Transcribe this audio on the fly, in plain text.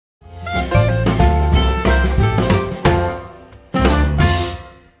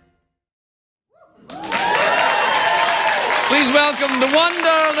welcome the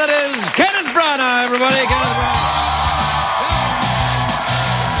wonder that is Kenneth Branagh, everybody. Kenneth Branagh.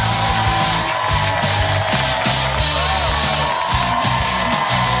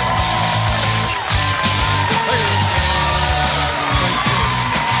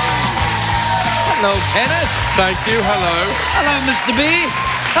 Hello, Kenneth. Thank you. Hello. Hello, Mr. B.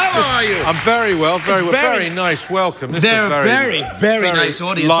 How are you? I'm very well, very well. Very nice welcome. They're a very nice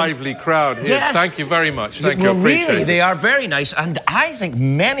audience. Lively crowd here. Yes. Thank you very much. Thank you. Appreciate really, it. they are very nice, and I think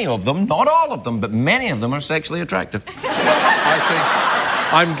many of them, not all of them, but many of them are sexually attractive. I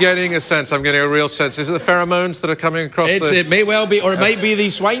think I'm getting a sense. I'm getting a real sense. Is it the pheromones that are coming across? It may well be, or it might be the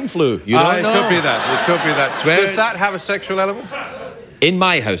swine flu. You don't know. It could be that. It could be that. Does that have a sexual element? In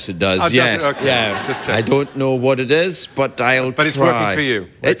my house, it does. Yes. Okay. Yeah. Just I don't know what it is, but I'll try. But it's working for you.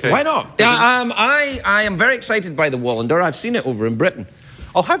 Okay. Why not? I am very excited by the Wallander. I've seen it over in Britain.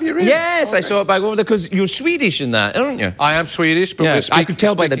 Oh, have you really? Yes, I saw it back over there, because you're Swedish in that, aren't you? I am Swedish, but yes, I could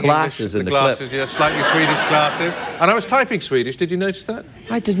tell by the glasses in the glasses, clip. yeah, slightly Swedish glasses. And I was typing Swedish. Did you notice that?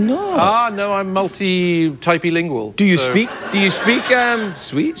 I did not. No, I'm multi-typey-lingual. Do you speak Swedish?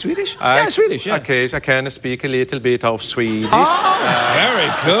 Yeah, Swedish, yeah. Okay, I can speak a little bit of Swedish. Oh, very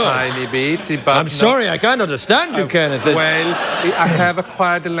good. A tiny bit. But I'm sorry, I can't understand you, Kenneth. Well, I have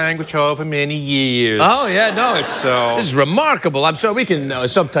acquired the language over many years. Oh, yeah, no, it's this is remarkable. I'm sorry, we can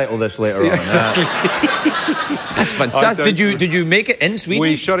subtitle this later on. Exactly. That's fantastic. Did you make it in Sweden?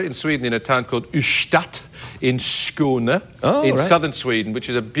 We shot it in Sweden in a town called Ystad in Skåne, in southern Sweden, which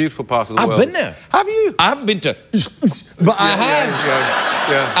is a beautiful part of the world. I've been there. Have you? I haven't been to... But I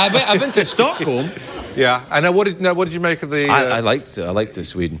have. I've been to Stockholm. Yeah, and what did you make of the? I liked the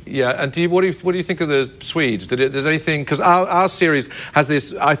Sweden. Yeah, and what do you think of the Swedes? There's anything, because our series has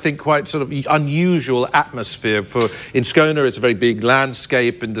this, I think, quite sort of unusual atmosphere. In Skåne, it's a very big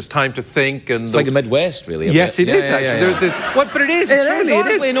landscape, and there's time to think, and it's like the Midwest, really. Yes, it is actually. There's this. What? But it is.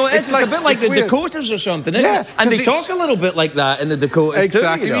 Honestly, no, it's a bit like the Dakotas or something, isn't it? And they talk a little bit like that in the Dakotas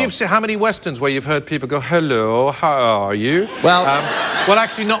exactly. too. You've seen how many westerns where you've heard people go, "Hello, how are you?" Well,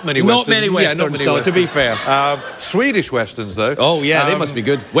 actually, not many westerns. Not many westerns, though. To be fair. Swedish westerns, though. Oh, yeah, they must be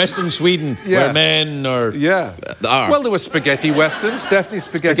good. Western Sweden, where men are... Yeah. Well, there were spaghetti westerns, definitely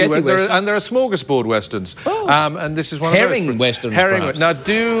spaghetti westerns. And there are smorgasbord westerns. Oh. And this is one of those. Herring westerns, herring. Now,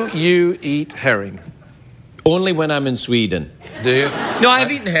 do you eat herring? Only when I'm in Sweden. Do you? No,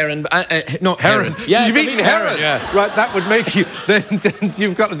 I've eaten herring, but not heron. Yes, you've eaten heron. Yeah. Right, that would make you... Then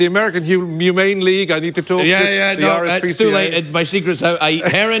you've got the American Humane League. I need to talk to the RSPCA. It's too late. My secret's out. I eat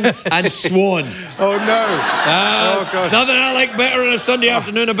heron and swan. Oh, no. Oh, God. Nothing I like better on a Sunday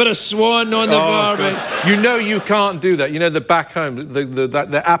afternoon, a bit of swan on the bar, mate. You know you can't do that. You know, the back home,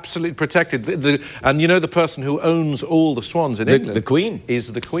 they're absolutely protected. And you know the person who owns all the swans in England? The Queen.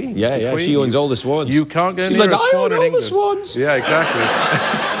 Is the Queen. Yeah, she owns all the swans. You can't go She's near like, a swan I own all the swans. Yeah, exactly.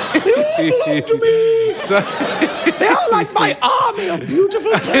 They all belong to me. They are like my army of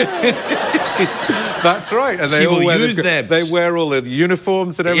beautiful birds. That's right. And she will use them. They wear all the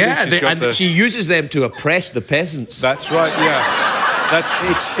uniforms and everything. Yeah, and she uses them to oppress the peasants. That's right, yeah.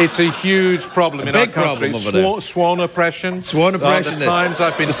 It's a huge problem in our country. Swan oppression. Swan oppression. The times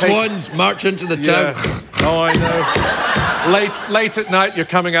I've been the swans march into the town. Oh, I know. Late at night, you're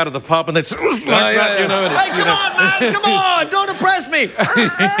coming out of the pub, and it's like that, you know. And hey, come on, man! Come on! Don't oppress me!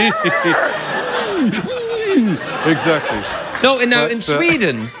 Exactly. No, in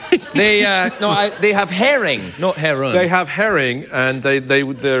Sweden, they have herring, not heron. They have herring, and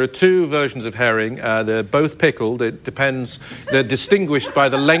there are two versions of herring. They're both pickled. It depends. They're distinguished by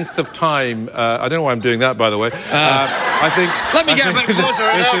the length of time. I don't know why I'm doing that, by the way. I think. Let me get a bit closer.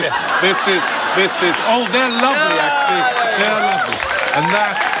 This is. Oh, they're lovely, actually. They're lovely, and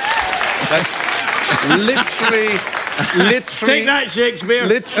that's literally. Take that, Shakespeare.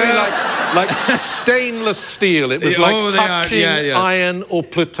 Literally like stainless steel. It was like touching iron or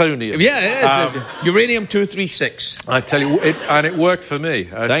plutonium. Yeah, it is. Uranium 236. I tell you, it worked for me.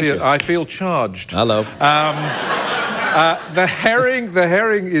 I feel charged. Hello. The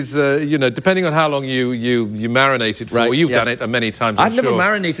herring is, depending on how long you marinate it for. Right, you've done it many times. I've never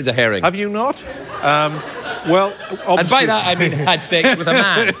marinated a herring. Have you not? Well, obviously... And by that, I mean had sex with a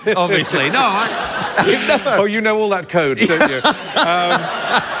man, obviously. No, I've never... Oh, you know all that code, don't you?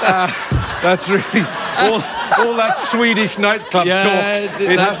 That's really... All that Swedish nightclub talk,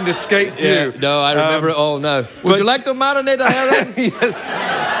 it hasn't escaped you. No, I remember it all now. Would you like to marinate a herring? Yes.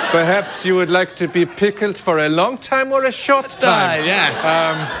 Perhaps you would like to be pickled for a long time or a short time.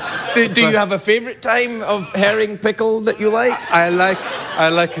 Yeah. Do you have a favourite time of herring pickle that you like? I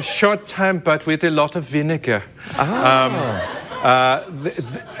like a short time, but with a lot of vinegar.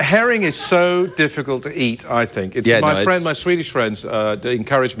 Herring is so difficult to eat, I think. My Swedish friends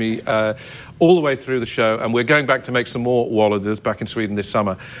encouraged me all the way through the show, and we're going back to make some more Wallanders back in Sweden this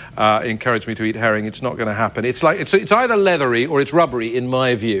summer. Encouraged me to eat herring. It's not going to happen. It's either leathery or it's rubbery, in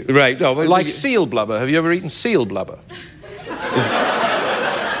my view. Right. No, like seal blubber. Have you ever eaten seal blubber?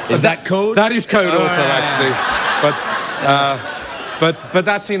 Is that code? That is code also, actually. But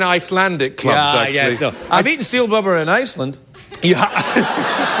that's in Icelandic clubs, actually. Yes, no. I've eaten seal blubber in Iceland. Yeah.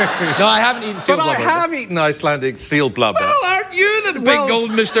 No, I haven't eaten seal blubber. But I have eaten Icelandic seal blubber. Well, aren't you the big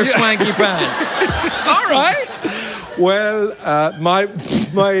old Mr. Swanky Pants? All right. Well, my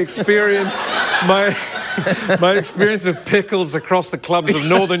experience... My experience of pickles across the clubs of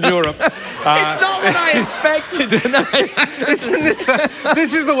Northern Europe... it's not what I expected tonight.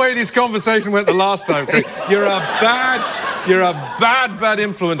 This is the way this conversation went the last time, Craig. You're a bad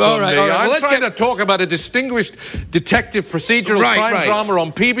influence on me. I'm trying to talk about a distinguished detective procedural crime drama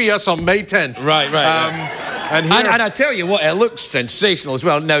on PBS on May 10th. Right. And I tell you what, it looks sensational as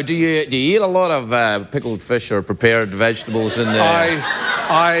well. Now, do you eat a lot of pickled fish or prepared vegetables in there?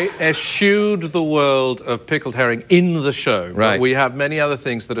 I eschewed the world of pickled herring in the show. Right. But we have many other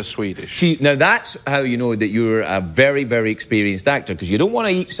things that are Swedish. See, now that's how you know that you're a very, very experienced actor, because you don't want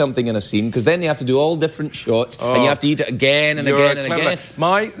to eat something in a scene, because then you have to do all different shots, and you have to eat it again and again and again.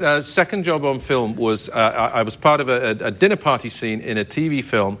 My second job on film was, I was part of a dinner party scene in a TV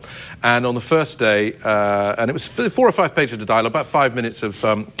film, and on the first day, and it was 4 or 5 pages of dialogue, about 5 minutes of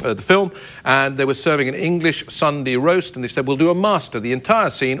the film, and they were serving an English Sunday roast, and they said, we'll do a master, the entire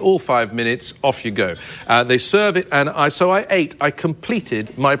scene, all 5 minutes, off you go. They serve it, and so I ate. I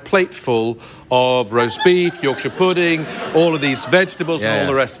completed my plate full of roast beef, Yorkshire pudding, all of these vegetables and all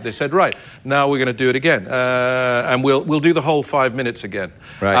the rest. They said, right, now we're going to do it again, and we'll do the whole 5 minutes again.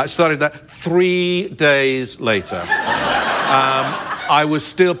 Right. I started that 3 days later. I was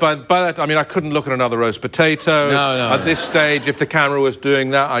still, by that, I mean, I couldn't look at another roast potato. No. At this stage, if the camera was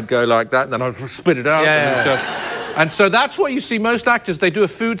doing that, I'd go like that, and then I'd spit it out. And so that's what you see. Most actors, they do a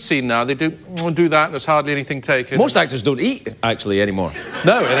food scene now. They do that, and there's hardly anything taken. Most actors don't eat, actually, anymore.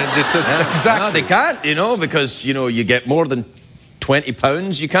 No, exactly. No, they can't, because, you get more than 20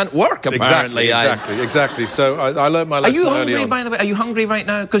 pounds, you can't work, apparently. Exactly. So I learned my lesson early on. Are you hungry, by the way? Are you hungry right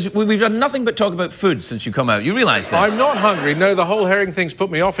now? Because we've done nothing but talk about food since you come out. You realise this? I'm not hungry. No, the whole herring thing's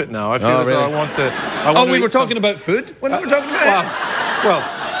put me off it now. I feel as though I want to... we were talking about food when we were talking about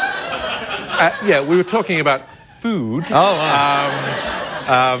it? We were talking about food. Yeah.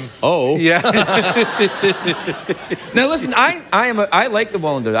 Now listen, I like the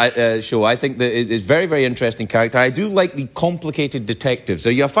Wallander show. I think that it's very, very interesting character. I do like the complicated detectives.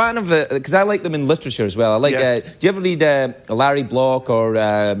 Are you a fan of because I like them in literature as well. I like. Do you ever read Larry Block or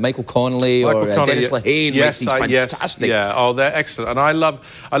Michael Connolly or Dennis Lehane? Yes, he's fantastic. Yeah. Oh, they're excellent. And I love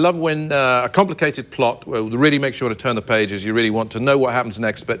when a complicated plot really makes you want to turn the pages. You really want to know what happens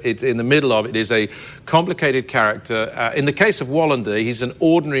next, but it's in the middle of it is a complicated character. In the case of Wallander, he's an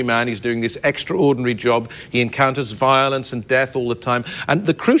ordinary man. He's doing this extraordinary job. He encounters violence and death all the time. And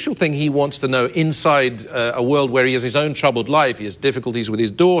the crucial thing he wants to know inside a world where he has his own troubled life, he has difficulties with his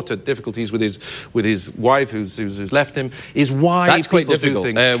daughter, difficulties with his wife who's left him, is why that's quite difficult.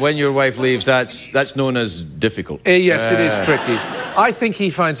 Do things. When your wife leaves, that's known as difficult. Yes, it is tricky. I think he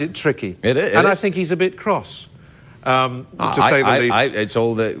finds it tricky. It is. And I think he's a bit cross. To say the least. It's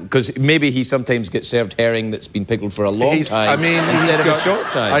all that, because maybe he sometimes gets served herring that's been pickled for a long time. Instead of a short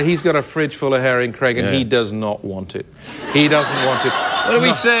time. He's got a fridge full of herring, Craig, and he does not want it. He doesn't want it. What are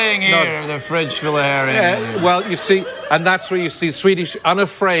we saying here? The fridge full of herring. Well, you see, and that's where you see Swedish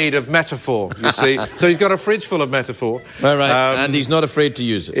unafraid of metaphor. You see, so he's got a fridge full of metaphor. All right, and he's not afraid to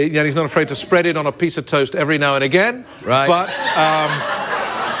use it. Yeah, he's not afraid to spread it on a piece of toast every now and again. Right, but.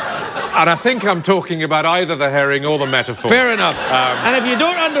 And I think I'm talking about either the herring or the metaphor. Fair enough. And if you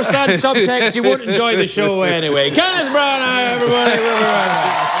don't understand subtext, you won't enjoy the show anyway. Kenneth Branagh, everybody. We'll be right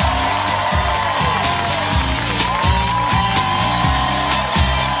back.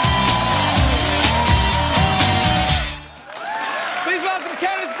 Please welcome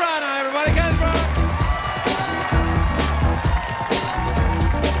Kenneth Branagh, everybody. Kenneth Branagh.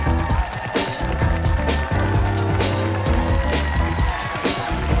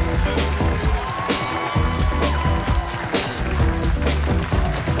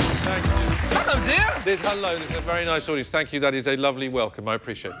 Hello, this is a very nice audience. Thank you. That is a lovely welcome. I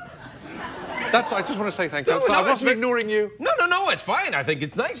appreciate it. I just want to say thank you. I wasn't ignoring you. No, it's fine. I think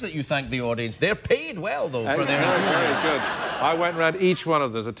it's nice that you thank the audience. They're paid well, though, for their... Very good. I went round each one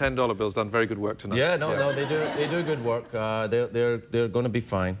of them. There's a $10 bill's done very good work tonight. Yeah, no, they do good work. They're going to be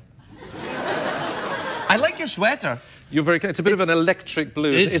fine. I like your sweater. You're very. It's a bit of an electric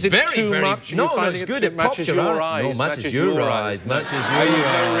blue. It's Is it very, too very, much? No, it's good. It matches pops your eyes. No, matches your eyes. Matches your eyes.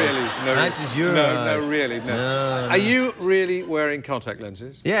 No, really. No, matches your eyes. No, really. No. Are you really wearing contact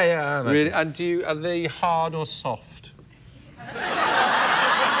lenses? Yeah, I'm really. And are they hard or soft?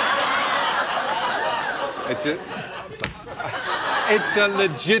 It's a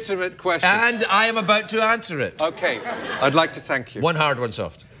legitimate question. And I am about to answer it. OK. I'd like to thank you. One hard, one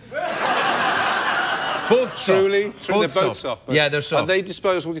soft. Both soft. Truly? Both they're both soft. Yeah, they're soft. Are they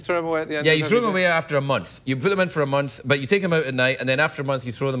disposable? You throw them away at the end? Yeah, you throw them away after a month. You put them in for a month, but you take them out at night, and then after a month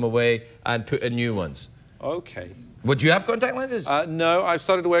you throw them away and put in new ones. OK. Would you have contact lenses? No, I've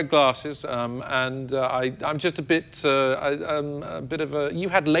started to wear glasses, and I'm just a bit of a. You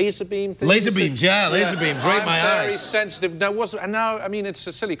had laser beam things. Laser beams, yeah, laser beams, right in my eyes. I'm very sensitive. Now, I mean, it's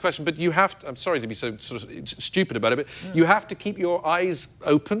a silly question, but you have to. I'm sorry to be so sort of stupid about it, but you have to keep your eyes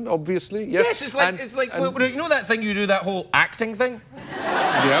open, obviously. Yes, it's like well, you know that thing you do, that whole acting thing.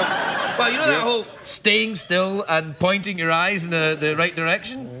 Yeah. Well, you know that whole staying still and pointing your eyes in the right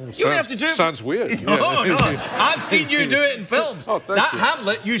direction? You only have to do it. Sounds weird. No, I've seen you do it in films. Oh, thank you.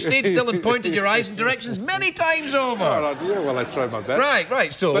 Hamlet, you stayed still and pointed your eyes in directions many times over. Well, I tried my best.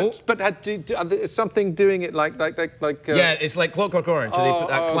 Right. So, but is something doing it like? Yeah, it's like Clockwork Orange. So they put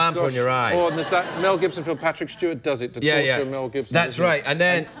that clamp on your eye. Oh, and there's that Mel Gibson film. Patrick Stewart does it to torture Mel Gibson. That's right. And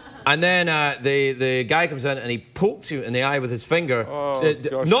then the guy comes in and he pokes you in the eye with his finger.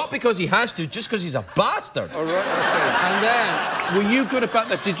 Not because he has to, just because he's a bastard. All right, okay. And then, were you good about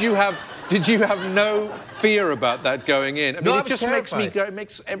that? Did you have no fear about that going in? I mean, it just terrified. it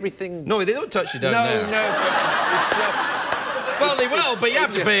makes everything. No, they don't touch you down there. No, but it just. Well, they will, but you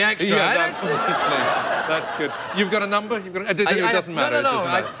have to pay extra. Yeah, that's good. You've got a number? It doesn't matter. No.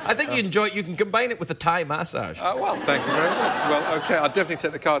 I think you enjoy it. You can combine it with a Thai massage. Well, thank you very much. Well, OK, I'll definitely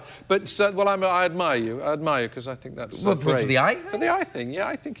take the card. But, I admire you. I admire you because I think that's for the eye thing? For the eye thing, yeah.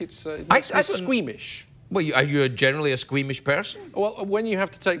 I think it's squeamish. Well, are you generally a squeamish person? Well, when you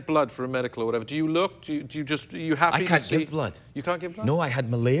have to take blood for a medical or whatever, do you look? Are you happy I can't to see? give blood. You can't give blood? No, I had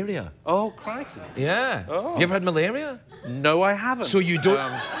malaria. Oh, crikey. Yeah. Oh. Have you ever had malaria? No, I haven't. So you don't.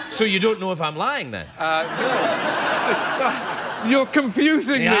 So you don't know if I'm lying then? No. You're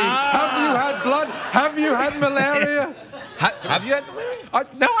confusing me. Have you had blood? Have you had malaria? Have you had malaria?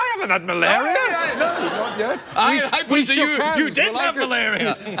 No, I haven't had malaria. No, not yet. You did have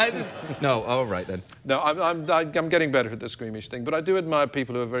malaria. No, all right then. No, I'm getting better at the squeamish thing, but I do admire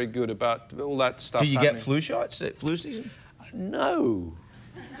people who are very good about all that stuff. Do you get flu shots at flu season? No.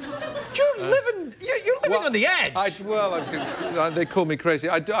 You're living on the edge. They call me crazy.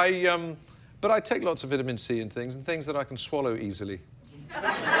 But I take lots of vitamin C and things that I can swallow easily.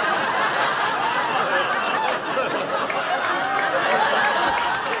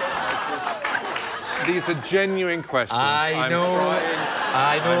 These are genuine questions. I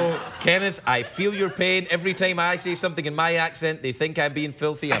know. Kenneth, I feel your pain. Every time I say something in my accent, they think I'm being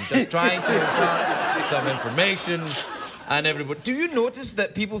filthy. I'm just trying to impart some information. And everybody... Do you notice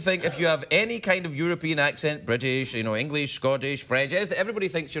that people think if you have any kind of European accent, British, English, Scottish, French, anything, everybody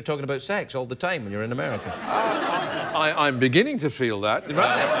thinks you're talking about sex all the time when you're in America? I'm beginning to feel that.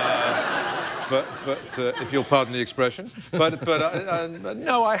 Right. But if you'll pardon the expression. But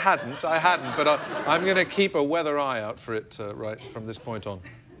no, I hadn't. But I'm going to keep a weather eye out for it right from this point on.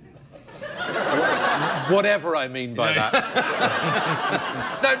 Whatever I mean by that.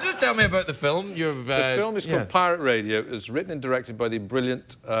 Now, do tell me about the film. The film is called Pirate Radio. It was written and directed by the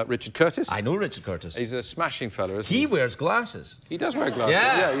brilliant Richard Curtis. I know Richard Curtis. He's a smashing fellow, isn't he? He wears glasses. He does wear glasses.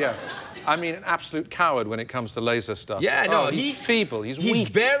 Yeah. I mean, an absolute coward when it comes to laser stuff. Yeah, no, he's feeble. He's weak. He's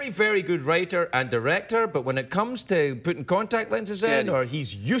very, very good writer and director, but when it comes to putting contact lenses in,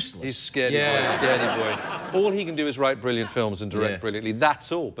 he's useless. He's scaredy boy. All he can do is write brilliant films and direct brilliantly.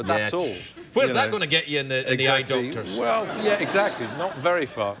 That's all. But that's all. Where's that going to get you in the eye doctors? Well, yeah, exactly. Not very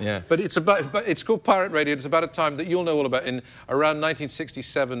far. Yeah. But it's called Pirate Radio. It's about a time that you'll know all about in around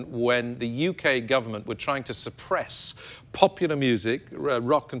 1967 when the UK government were trying to suppress popular music,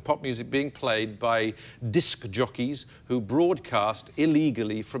 rock and pop music being played by disc jockeys who broadcast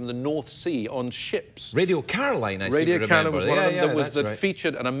illegally from the North Sea on ships. Radio Caroline, I seem to Radio remember. Caroline was one of them that right.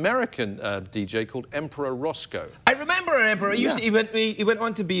 featured an American DJ called Emperor Roscoe. I remember Emperor. He went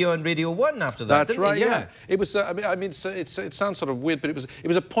on to be on Radio 1 after that. That's right. Yeah. It was. It sounds sort of weird, but it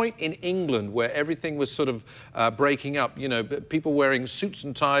was a point in England where everything was sort of breaking up. You know, people wearing suits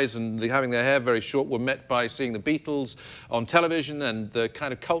and ties and having their hair very short were met by seeing the Beatles on television, and the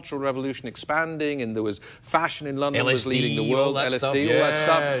kind of cultural revolution expanding, and there was fashion in London was leading the world. All that LSD, stuff. all that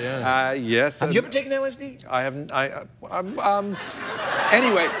stuff. Yes. Have you ever taken LSD? I haven't.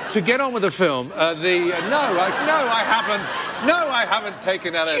 Anyway, to get on with the film, no, I haven't. No, I haven't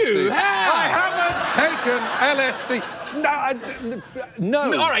taken LSD. You have. I haven't taken LSD. No.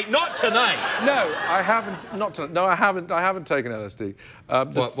 All right, not tonight. No, I haven't. Not tonight. No, I haven't. I haven't taken LSD.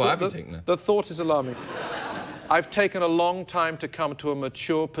 What have you taken then? The thought is alarming. I've taken a long time to come to a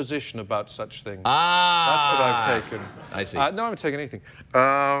mature position about such things. That's what I've taken. I see. No, I haven't taken anything.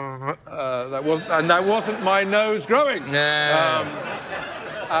 That wasn't my nose growing.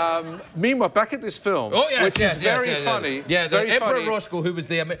 Meanwhile, back at this film, which is very funny. Yeah, the Emperor Roscoe, who was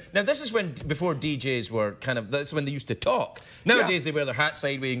the... Now, this is when, before DJs were kind of... That's when they used to talk. Nowadays, they wear their hat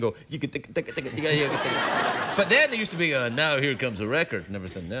sideways and go... But then they used to be, now here comes a record and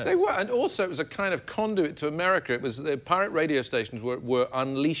everything. No. They were, and also it was a kind of conduit to America. It was the pirate radio stations were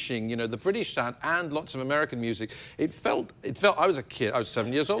unleashing, you know, the British sound and lots of American music. It felt. I was a kid. I was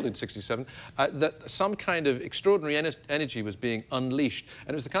 7 years old in '67. That some kind of extraordinary energy was being unleashed,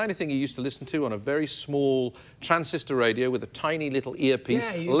 and it was the kind of thing you used to listen to on a very small transistor radio with a tiny little earpiece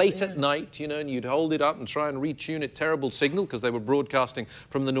late at night, you know, and you'd hold it up and try and retune it. Terrible signal because they were broadcasting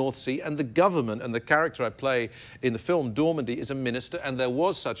from the North Sea, and the government and the character I play in the film, Dormandy, is a minister, and there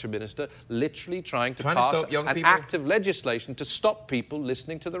was such a minister literally trying to pass an act of legislation to stop people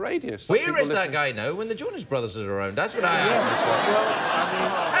listening to the radio. Where is that guy now when the Jonas Brothers are around? That's what I asked myself. Well,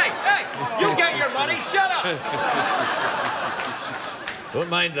 hey, you get your money, shut up!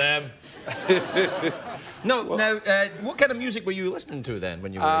 Don't mind them. No, now, what kind of music were you listening to then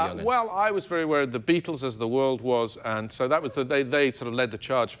when you were young? Well, I was very aware of the Beatles as the world was, and so that was they sort of led the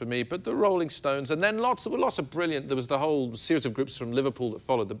charge for me. But the Rolling Stones, and then there were lots of brilliant. There was the whole series of groups from Liverpool that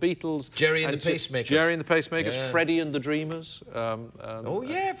followed the Beatles. Jerry and the Pacemakers. Jerry and the Pacemakers. Yeah. Freddie and the Dreamers. Oh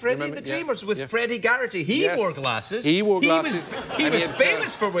yeah, Freddie and the Dreamers with Freddie Garrity. He wore glasses. He wore glasses. He was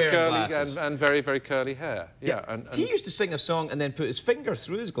famous for wearing glasses and very, very curly hair. Yeah. And he used to sing a song and then put his finger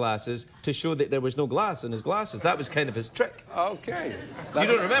through his glasses to show that there was no glass in his glasses. That was kind of his trick. Okay. You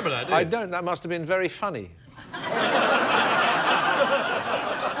don't remember that, do you? I don't. That must have been very funny.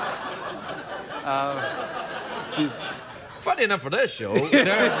 Funny enough for this show,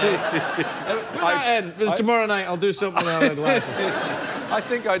 certainly. Put that in. Tomorrow night I'll do something with my glasses. I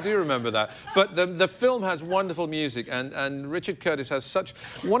think I do remember that. But the film has wonderful music, and Richard Curtis has such...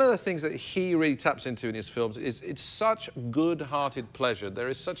 One of the things that he really taps into in his films is it's such good-hearted pleasure. There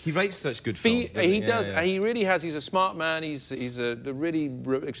is such... He writes such good films, He does. Yeah. He really has. He's a smart man. He's a really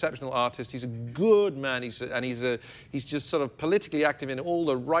exceptional artist. He's a good man. He's just sort of politically active in all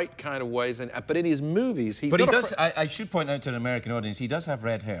the right kind of ways. But in his movies, he's... But he does... I should point out to an American audience, he does have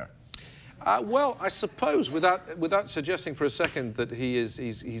red hair. Well, I suppose, without suggesting for a second that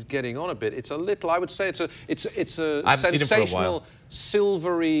he's getting on a bit, it's a little. I would say it's a sensational,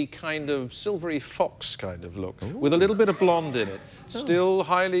 silvery fox kind of look. Ooh. With a little bit of blonde in it. Still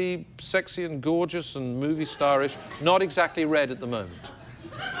highly sexy and gorgeous and movie starish. Not exactly red at the moment.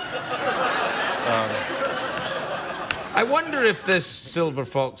 I wonder if this silver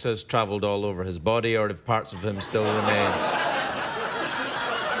fox has travelled all over his body, or if parts of him still remain.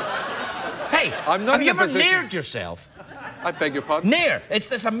 Hey, have you ever nared yourself? I beg your pardon? Nair. It's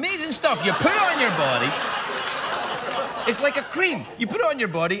this amazing stuff you put on your body. It's like a cream. You put it on your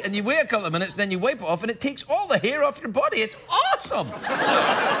body and you wait a couple of minutes, then you wipe it off and it takes all the hair off your body. It's awesome.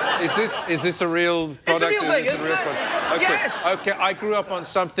 Is this a real product? It's a real thing, isn't it? Okay. Yes. Okay, I grew up on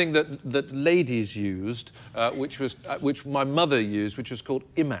something that ladies used, which my mother used, which was called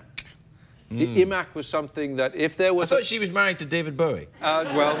Imac. Imac was something that if there was... I thought she was married to David Bowie.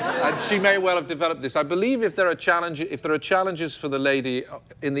 Well, and she may well have developed this. I believe if there are challenges for the lady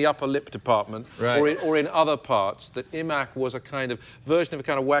in the upper lip department, right, or in other parts, that Imac was a kind of version of a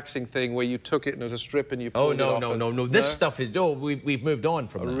kind of waxing thing where you took it and there was a strip and you pulled it off. No. This stuff is... No, we've moved on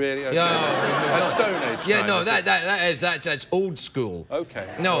from that. Really? Okay. Yeah, a Stone Age. Yeah, no, that's old school. Okay.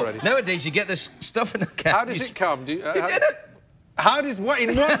 No, already. Nowadays you get this stuff in a can. How does it come?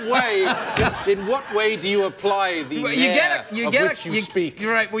 In what way do you apply the which you speak?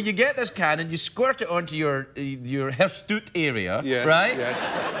 Right, well, you get this can and you squirt it onto your hirsute area, yes, right? Yes.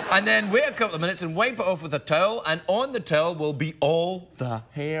 And then wait a couple of minutes and wipe it off with a towel, and on the towel will be all the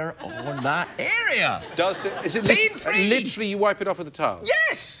hair on that area. Is it pain-free? Literally, you wipe it off with a towel?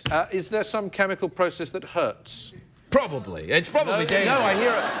 Yes. Is there some chemical process that hurts? Probably. It's probably dangerous. No,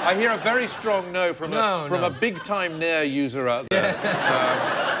 I hear a very strong no from a big-time Nair user out there.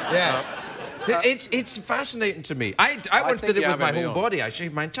 It's fascinating to me. I once did it with my whole body. I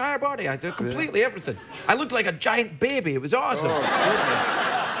shaved my entire body. I did completely everything. I looked like a giant baby. It was awesome. Oh,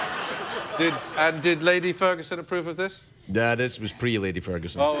 goodness. Did Lady Ferguson approve of this? Yeah, this was pre-Lady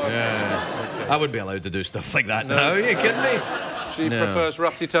Ferguson. Oh, okay. Yeah. I wouldn't be allowed to do stuff like that now. Are you kidding me? She prefers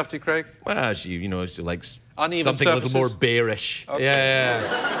roughy-tufty, Craig? Well, she likes uneven something surfaces? a little more bearish. Okay.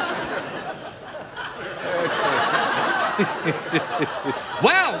 Excellent.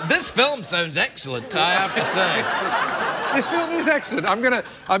 Well, this film sounds excellent, I have to say. This film is excellent. I'm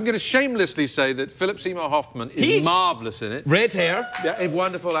gonna shamelessly say that Philip Seymour Hoffman is marvellous in it. Red hair. Yeah, a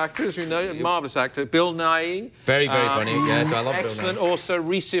wonderful actor, as you know, marvellous actor. Bill Nighy. Very, very funny. Yes, I love Bill Nighy. Excellent. Also,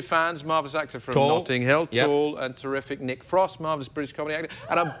 Reese Ifans, marvellous actor from Notting Hill. Tall and terrific. Nick Frost, marvellous British comedy actor.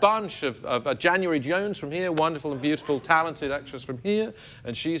 And a bunch of January Jones from here, wonderful and beautiful, talented actress from here.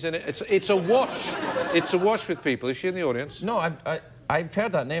 And she's in it. It's a wash. It's a wash with people. Is she in the audience? No, I've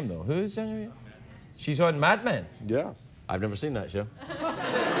heard that name, though. Who is January? She's on Mad Men. Yeah. I've never seen that show.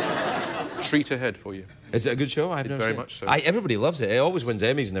 Treat ahead for you. Is it a good show? I've never seen it. Very much so. Everybody loves it. It always wins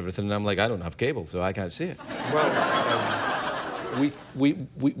Emmys and everything, and I'm like, I don't have cable, so I can't see it. Well, we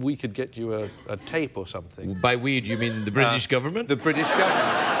could get you a tape or something. By we, do you mean the British government? The British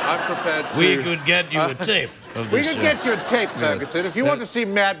government. I'm prepared to... We could get you a tape of this We could get you a tape, Ferguson. If you want to see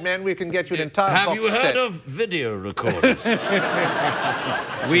Mad Men, we can get you an entire box set. Have you heard of video recorders?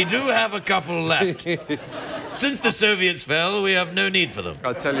 We do have a couple left. Since the Soviets fell, we have no need for them.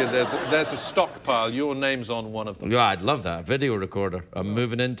 I'll tell you, there's a stockpile. Your name's on one of them. Yeah, I'd love that. A video recorder. I'm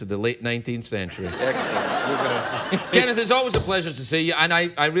moving into the late 19th century. Excellent. Kenneth, it's always a pleasure to see you, and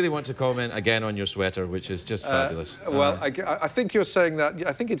I really want to comment again on your sweater, which is just fabulous. Well, I think you're saying that.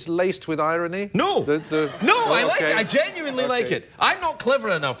 I think it's laced with irony. No. I like it. I genuinely like it. I'm not clever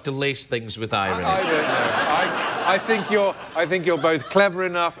enough to lace things with irony. I don't know. I think you're both clever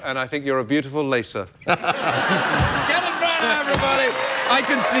enough, and I think you're a beautiful lacer. Kenneth Branagh, everybody! I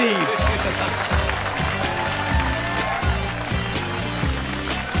concede.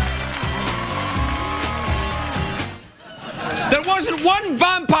 There wasn't one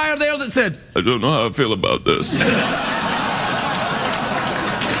vampire there that said, I don't know how I feel about this. Not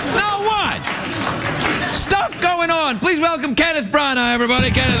one! Stuff going on. Please welcome Kenneth Branagh, everybody.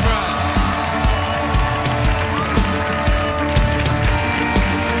 Kenneth Branagh.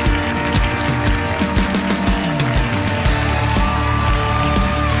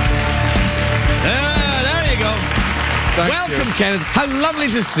 Welcome, Kenneth. How lovely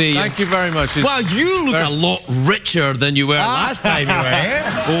to see you. Thank you very much. Well, you look a lot richer than you were last time you were here.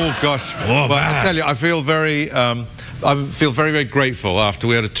 Oh, gosh. Well, I tell you, I feel very... very, very grateful after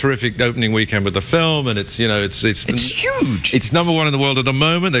we had a terrific opening weekend with the film, and it's huge. It's #1 in the world at the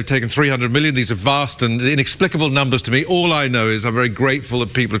moment. They've taken 300 million. These are vast and inexplicable numbers to me. All I know is I'm very grateful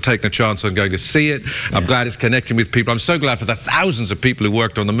that people have taken a chance on going to see it. I'm glad it's connecting with people. I'm so glad for the thousands of people who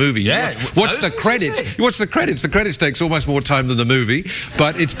worked on the movie. Yeah. Watch the credits. You watch the credits. The credits takes almost more time than the movie,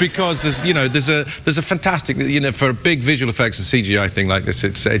 but it's because there's a fantastic, for a big visual effects and CGI thing like this.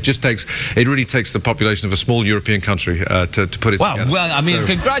 It really takes the population of a small European country to put it together. Well, I mean,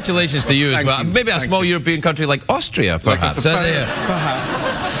 congratulations to you as well. Maybe a small European country like Austria, perhaps.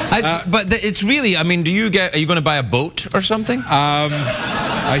 Perhaps. But it's really, I mean, are you going to buy a boat or something?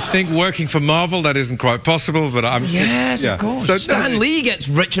 I think working for Marvel, that isn't quite possible, but I'm... Yes, of course. So Stan Lee gets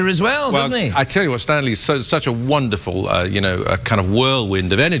richer as well, doesn't he? I tell you what, Stan Lee's such a wonderful, a kind of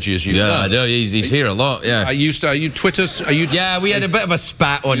whirlwind of energy, as you know. Yeah, I know. He's here a lot, yeah. Are you Twitter? Yeah, we had a bit of a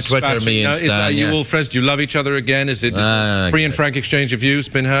spat on Twitter, me and Stan. Are you all friends? Do you love each other again? Is it free and frank exchange of views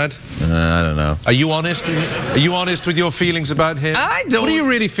been had? I don't know. Are you honest? Are you honest with your feelings about him? I don't. What do you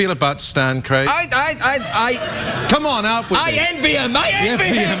really feel about Stan, Craig? Come on, out with it. I envy him. I envy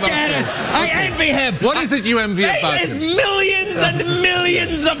him. I envy him. What is it you envy about him? It's millions and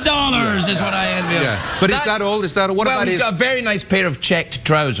millions of dollars is what I envy him. Yeah. But is that all? What about he's got a very nice pair of checked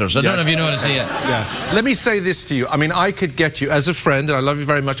trousers. I don't know if you noticed it yet. Yeah. Let me say this to you. I mean, I could get you, as a friend, and I love you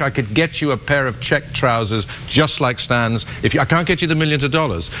very much, I could get you a pair of checked trousers just like Stan's. I can't get you the millions of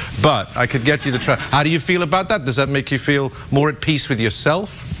dollars, but I could get you the trousers. How do you feel about that? Does that make you feel more at peace with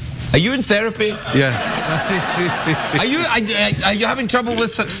yourself? Are you in therapy? Yeah. Are you having trouble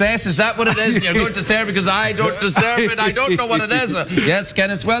with success? Is that what it is? You're going to therapy because I don't deserve it. I don't know what it is. Yes,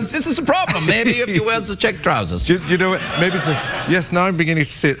 Kenneth. Well, this is a problem. Maybe if you wear the check trousers. Do you know what? Maybe it's a... Yes, now I'm beginning to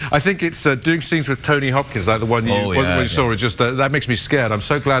see it. I think it's doing scenes with Tony Hopkins, like the one you saw. Is just that makes me scared. I'm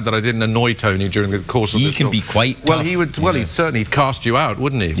so glad that I didn't annoy Tony during the course of this film. He can be quite tough. Well, he would. Well, he'd cast you out,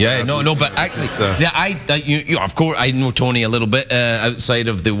 wouldn't he? Yeah, no, but actually, of course, I know Tony a little bit outside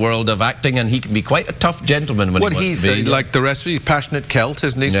of the world of acting, and he can be quite a tough gentleman when he wants to be. Like the rest of you, he's passionate Celt,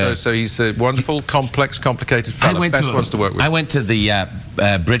 isn't he? Yeah. So he's a wonderful, complex, complicated fellow. Best ones to work with. I went to the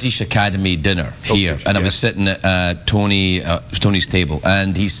British Academy dinner here, and I was sitting at Tony's table,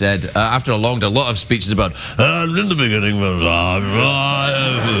 and he said, after a lot of speeches about, in the beginning,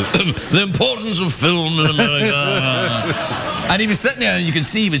 the importance of film in America. And he was sitting there, and you could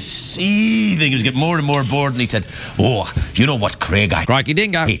see he was seething. He was getting more and more bored, and he said, "Oh, you know what, Craig? Crikey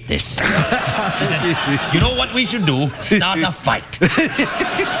dingo, hate this." He said, "You know what we should do? Start a fight." "Do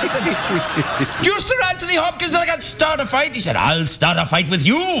you, Sir Anthony Hopkins, I can start a fight?" He said, "I'll start a fight with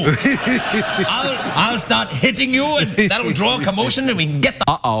you. I'll start hitting you, and that'll draw a commotion, and we can get the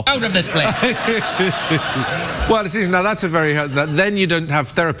out of this place." Well, now that's a very... Then you don't have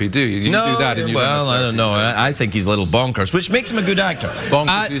therapy, do you? You do that, and you well, I don't know. I think he's a little bonkers, which makes him a good actor.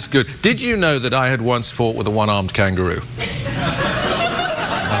 Bonkers is good. Did you know that I had once fought with a one-armed kangaroo?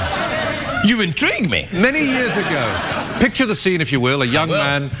 You intrigue me. Many years ago. Picture the scene, if you will. A young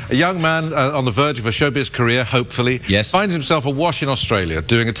man on the verge of a showbiz career, hopefully, finds himself awash in Australia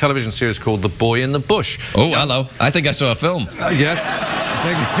doing a television series called The Boy in the Bush. Oh, hello. I think I saw a film. Yes.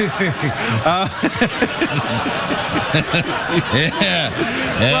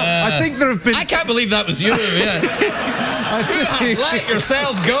 Well, I think there have been... I can't believe that was you, yeah. Let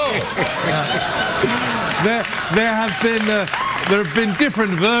yourself go. There have been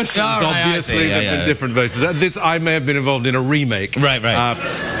different versions, obviously. There have been different versions. I may have been involved in a remake. Right.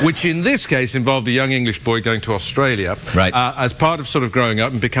 Which in this case involved a young English boy going to Australia. Right. As part of sort of growing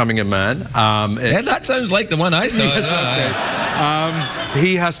up and becoming a man. Yeah, that sounds like the one I saw. Yes,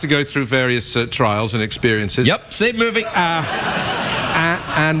 he has to go through various trials and experiences. Yep, same movie.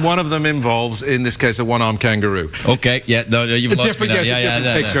 And one of them involves, in this case, a one-armed kangaroo. Okay, yeah, no, you've lost me now. A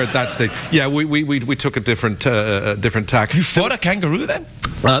different picture at that stage. Yeah, we took a different tack. You fought a kangaroo then?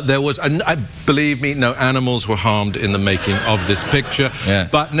 There was, believe me, no animals were harmed in the making of this picture. Yeah.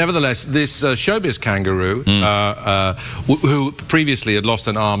 But nevertheless, this showbiz kangaroo, who previously had lost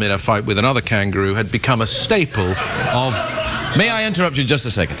an arm in a fight with another kangaroo, had become a staple of... May I interrupt you just a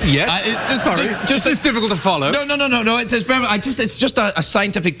second? Yes. Sorry. It's difficult to follow. No. It's just a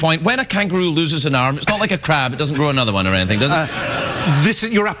scientific point. When a kangaroo loses an arm, it's not like a crab. It doesn't grow another one or anything, does it?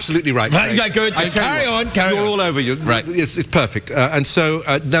 You're absolutely right. Good. Carry on. You're all over you. Right. It's perfect. And so,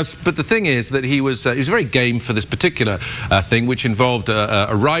 but the thing is that he was very game for this particular thing, which involved a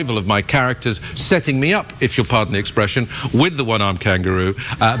rival of my characters setting me up, if you'll pardon the expression, with the one-armed kangaroo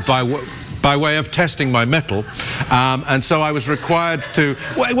by way of testing my mettle, and so I was required to,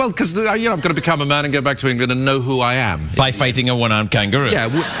 well, because I've got to become a man and go back to England and know who I am. By fighting a one-armed kangaroo. Yeah.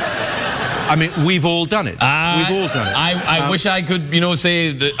 I mean, we've all done it. We've all done it. I wish I could,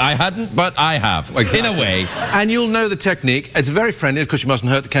 say that I hadn't, but I have, in a way. And you'll know the technique. It's very friendly, because you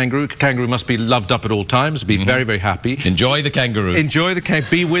mustn't hurt the kangaroo. The kangaroo must be loved up at all times, be very, very happy. Enjoy the kangaroo.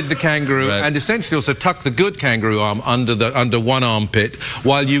 Be with the kangaroo, and essentially also tuck the good kangaroo arm under one armpit,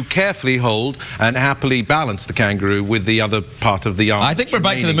 while you carefully hold and happily balance the kangaroo with the other part of the arm. I think we're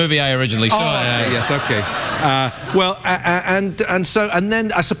back to the movie I originally saw. Yes, okay. And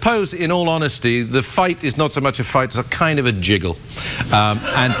then I suppose, in all honesty, the fight is not so much a fight as a kind of a jiggle.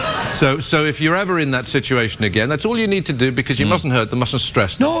 And so if you're ever in that situation again, that's all you need to do, because you mustn't hurt them, mustn't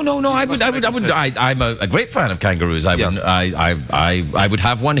stress them. No. I'm a great fan of kangaroos. I would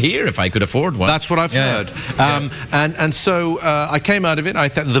have one here if I could afford one. That's what I've heard. And so I came out of it. I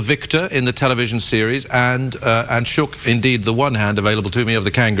thought the victor in the television series, and shook indeed the one hand available to me of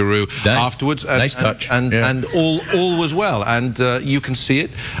the kangaroo afterwards. Nice touch. And all was well. And you can see it.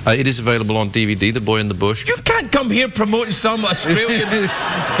 It is available on DVD, The Boy in the Bush. You can't come here promoting some Australian,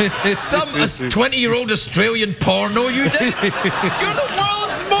 some 20-year-old Australian porno, you did. You're the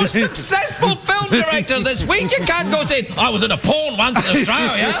world's most successful film director this week. You can't go saying, I was in a porn once in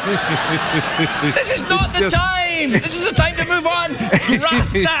Australia. This is not the time. This is the time to move on.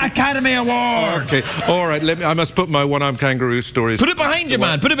 Grasp that Academy Award! Okay, all right, I must put my one-armed kangaroo stories... Put it behind you,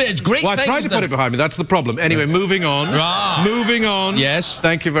 man. Put it... It's great Well, I tried to put it behind me. That's the problem. Anyway, moving on. Moving on. Yes.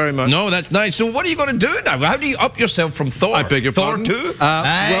 Thank you very much. No, that's nice. So what are you going to do now? How do you up yourself from Thor? I beg your Thor pardon? 2?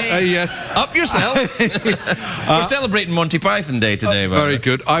 Yes. Up yourself. We're celebrating Monty Python Day today. Very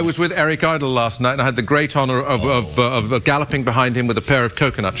good. I was with Eric Idle last night and I had the great honour of galloping behind him with a pair of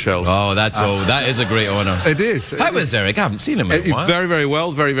coconut shells. Oh, that is a great honour. It is. How is Eric? I haven't seen him in a while. Very, very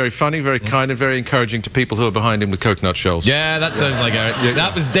well. Very, very funny, very kind and very encouraging to people who are behind him with coconut shells. Yeah, that sounds like Eric. Yeah,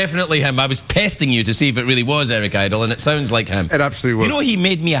 that was definitely him. I was testing you to see if it really was Eric Idle, and it sounds like him. It absolutely was. You know, he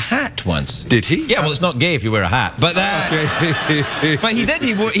made me a hat once. Did he? Yeah, well, it's not gay if you wear a hat, but but he did.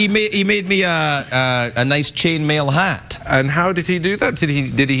 He made me a nice chainmail hat. And how did he do that? Did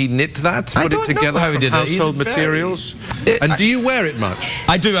he knit that? I Put don't it together know how he from did it. household materials? And do you wear it much?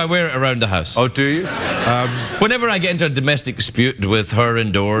 I do. I wear it around the house. Oh, do you? Whenever I get into a domestic dispute with her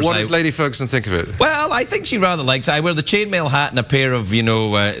indoors, what does Lady Ferguson think of it? Well, I think she rather likes it. I wear the chainmail hat and a pair of, you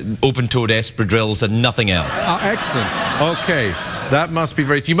know, open-toed espadrilles and nothing else. Oh, excellent. Okay. That must be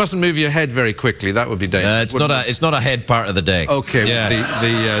very... You mustn't move your head very quickly. That would be dangerous. It's not a head part of the day. Okay. Yeah.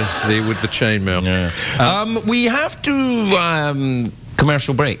 With the chainmail. Yeah. We have to...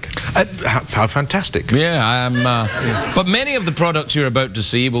 commercial break. How fantastic. Yeah, but many of the products you're about to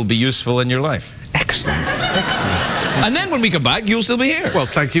see will be useful in your life. Excellent. Excellent. And then when we come back, you'll still be here. Well,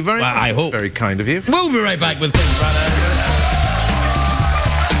 thank you very much. I hope. That's very kind of you. We'll be right back with Kenneth Branagh.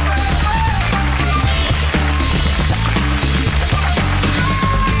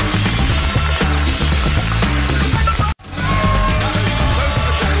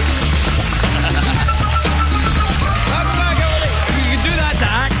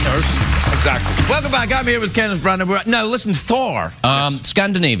 Exactly. Welcome back. I'm here with Kenneth Branagh. Now, listen, Thor, yes.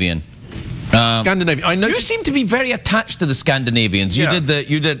 Scandinavian. Scandinavian. I know you seem to be very attached to the Scandinavians. Yeah.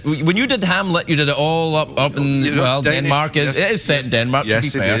 When you did Hamlet, you did it all up in Danish, Denmark. Yes, it is set in Denmark.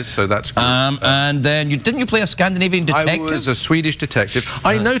 Yes, to be fair. it is. So that's good. And then didn't you play a Scandinavian detective? I was a Swedish detective.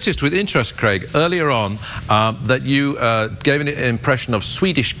 I noticed with interest, Craig, earlier on that you gave an impression of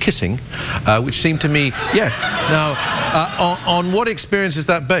Swedish kissing, which seemed to me yes. Now, on what experience is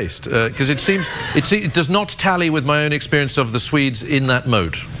that based? Because it does not tally with my own experience of the Swedes in that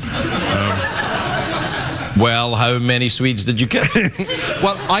mode. Well, how many Swedes did you kiss?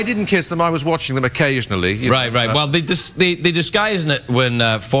 Well, I didn't kiss them. I was watching them occasionally. Right. Well, they disguise it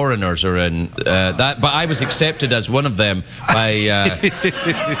when foreigners are in that. But I was accepted as one of them by...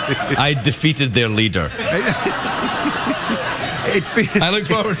 I defeated their leader. I look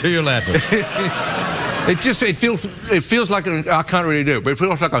forward to your letter. It feels like I can't really do it, but it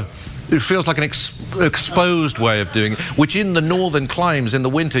feels like an exposed way of doing it, which in the northern climes in the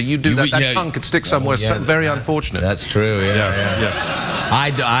winter you do that tongue could stick somewhere very unfortunate. That's true,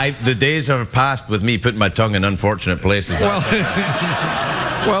 yeah. The days have passed with me putting my tongue in unfortunate places.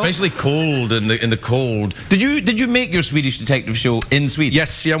 Well, especially cold in the cold. Did you make your Swedish detective show in Sweden?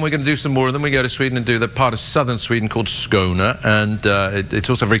 Yes, yeah, and we're going to do some more of them. We go to Sweden and do the part of southern Sweden called Skåne, and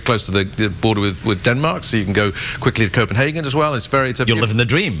it's also very close to the border with Denmark, so you can go quickly to Copenhagen as well. You're living the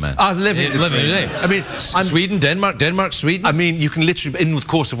dream, man. I'm living the dream. I mean, Sweden, Denmark, Sweden. I mean, you can literally, in the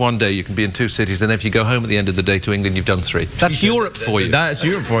course of one day, you can be in 2 cities, and if you go home at the end of the day to England, you've done 3. That's Europe for you. That's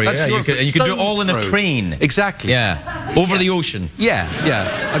Europe for you. That's Europe. You can do it all in a train. Exactly. Yeah. Over the ocean. Yeah.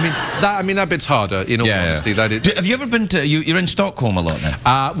 I mean that bit's harder. In all honesty, have you ever been to? You're in Stockholm a lot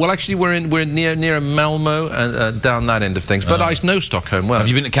now. Well, actually, we're near Malmo and down that end of things. But I know Stockholm well. Have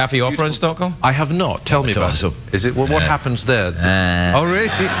you been to Cafe Opera in Stockholm? I have not. Tell me about it. Is it? What happens there? Oh, really?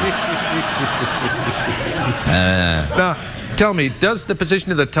 Now, tell me, does the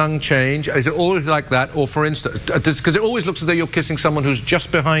position of the tongue change? Is it always like that? Or, for instance, because it always looks as though you're kissing someone who's just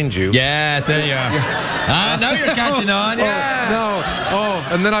behind you. Yes, there you are. Now you're catching on,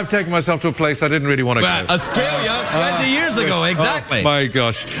 and then I've taken myself to a place I didn't really want to go. Australia, 20 years ago, exactly. Oh, my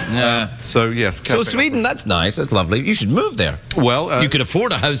gosh. So, yes. So, Sweden, that's nice. That's lovely. You should move there. Well... you could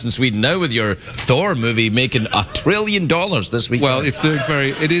afford a house in Sweden now with your Thor movie making $1 trillion this week. Well, it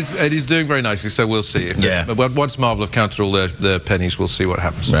is doing very nicely, so we'll see. Once Marvel have counted all their pennies, we'll see what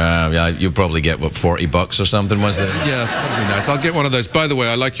happens. Yeah, you'll probably get, what, $40 or something, was it? Yeah, that'd be nice. I'll get one of those. By the way,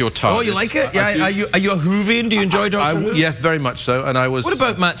 I like your tie. Oh, you like it? Yeah. Are you a Whovian? Do you enjoy Doctor Who? Yes, very much so. And I was... What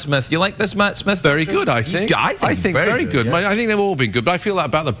about Matt Smith? You like this Matt Smith? Very good, I think. I think very good. Yeah. I think they've all been good, but I feel that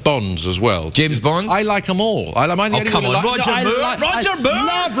about the Bonds as well. James Bond? I like them all. Am I the only come one on, Roger Moore! Roger Moore!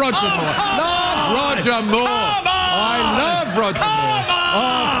 I love Roger Moore! Roger Moore! I love Roger Moore!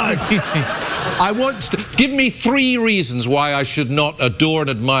 I want to give me 3 reasons why I should not adore and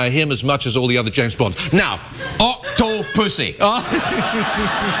admire him as much as all the other James Bonds. Now, toe pussy.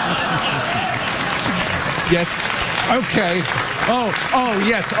 Yes. Okay. Oh,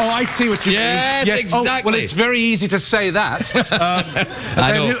 yes. Oh, I see what you mean. Yes, exactly. Oh, well, it's very easy to say that.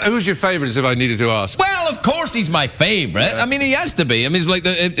 I know. Who's your favourite, if I needed to ask? Well, of course he's my favourite. I mean, he has to be. I mean, he's like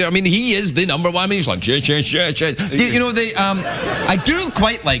he is the number one. I mean, he's like shit. You know, I do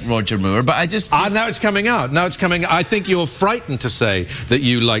quite like Roger Moore, but I just now it's coming out. Now it's coming. I think you're frightened to say that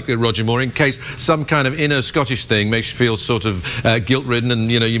you like Roger Moore in case some kind of inner Scottish thing makes you feel sort of guilt-ridden,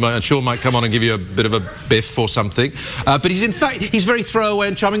 and you know, Sean might come on and give you a bit of a biff or something. But he's very throwaway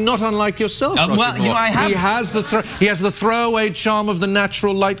and charming, not unlike yourself. Well, you know, he has the throwaway charm of the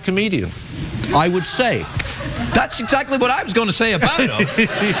natural light comedian, I would say. That's exactly what I was going to say about him.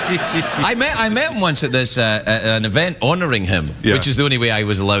 I met him once at this an event honouring him, which is the only way I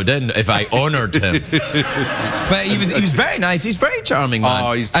was allowed in if I honoured him. But he was very nice. He's a very charming man.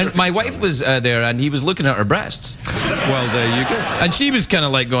 Oh, he's and my wife was there, and he was looking at her breasts. Well, there you go. And she was kind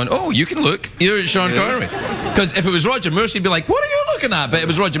of like going, "Oh, you can look. You're Sean Connery." Because if it was Roger Moore, she'd be like, "What are you looking at?" But it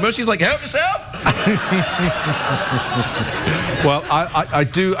was Roger Moore. She's like, "Help yourself." Well, I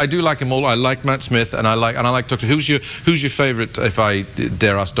do like him all. I like Matt Smith, and I like Doctor Who. Who's your favourite, if I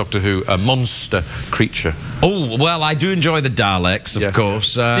dare ask Doctor Who, a monster creature? Oh, well, I do enjoy the Daleks, of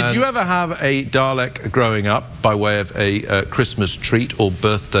course. Did you ever have a Dalek growing up by way of a Christmas treat or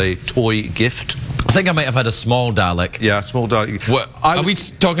birthday toy gift? I think I might have had a small Dalek. Yeah, a small Dalek. What, are we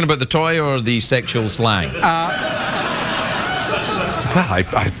talking about the toy or the sexual slang? Well, I'm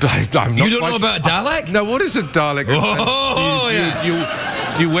not. You don't know about a Dalek? No, what is a Dalek? Oh,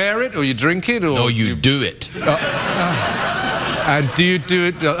 do you wear it, or you drink it, or no? You do it. And do you do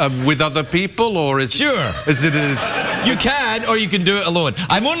it with other people, or is sure? Is it a? You can, or you can do it alone.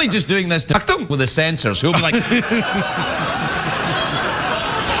 I'm only just doing this to with the censors who'll be like.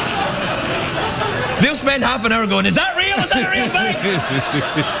 They'll spend half an hour going, "Is that real? Is that a real thing?"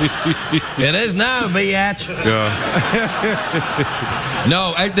 It is now, biatch. Yeah.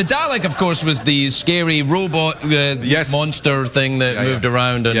 No, the Dalek, of course, was the scary robot monster thing that moved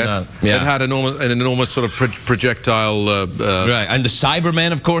around. And, it had an enormous sort of projectile. Right, and the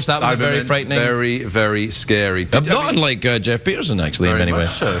Cybermen, of course, that was very frightening. Very, very scary. Not unlike Jeff Pearson, actually, in many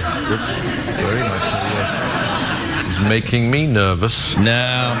ways. So. Very much so, yes. He's making me nervous.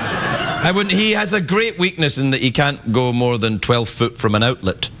 No. I wouldn't. He has a great weakness in that he can't go more than 12 foot from an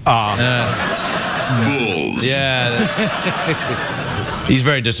outlet. Bulls. Yeah. He's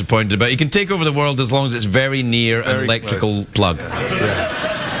very disappointed about it. He can take over the world as long as it's very near an electrical plug.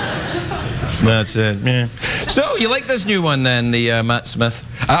 That's it. Yeah. So you like this new one then, the Matt Smith?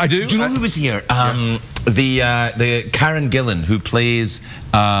 I do. Do you know who was here? The Karen Gillan, who plays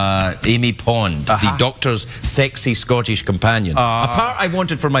Amy Pond, the Doctor's sexy Scottish companion. A part I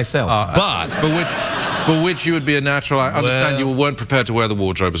wanted for myself, but for which you would be a natural. I understand you weren't prepared to wear the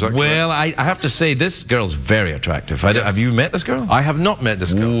wardrobe. Is that correct? Well, I have to say this girl's very attractive. Have you met this girl? I have not met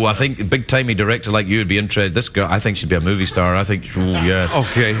this girl. Ooh, I think a big-timey director like you would be interested. This girl, I think she'd be a movie star. I think, yes.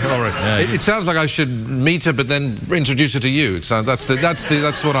 Okay, all right. Yeah, it sounds like I should meet her, but then introduce her to you. That's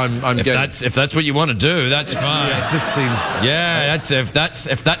what I'm getting. If that's what you want to do, that's fine. Yes, it seems. Yeah,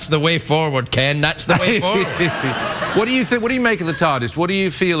 if that's the way forward, Ken. That's the way forward. What do you think? What do you make of the TARDIS? What do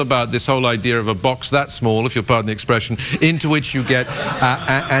you feel about this whole idea of a box that small, if you'll pardon the expression, into which you get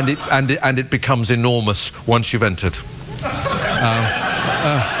and it becomes enormous once you've entered?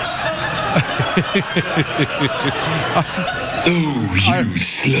 Oh, you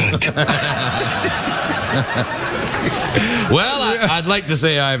slut. Well, I'd like to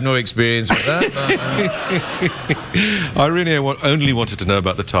say I have no experience with that. I really only wanted to know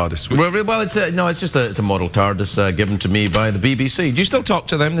about the TARDIS. Well, it's a model TARDIS given to me by the BBC. Do you still talk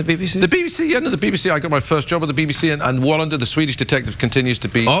to them, the BBC? The BBC, yeah, no, the BBC. I got my first job at the BBC, and Wallander, the Swedish detective, continues to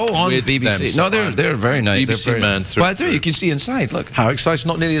be on with the BBC. Them, so no, they're very nice. BBC man. Well, you can see inside. Look how exciting!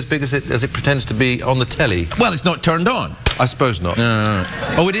 Not nearly as big as it pretends to be on the telly. Well, it's not turned on. I suppose not. No.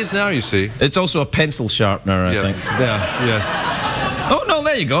 Oh, it is now. You see, it's also a pencil sharpener. I think. Yeah. Yes. Oh no!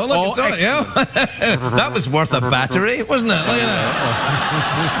 There you go. Look, it's on it. Yeah. That was worth a battery, wasn't it? Look at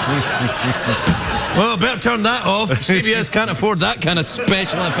that. Well, better turn that off. CBS can't afford that kind of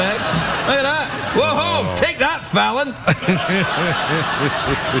special effect. Look at that. Whoa! Take that, Fallon.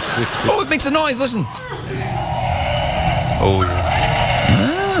 Oh, it makes a noise. Listen. Oh yeah.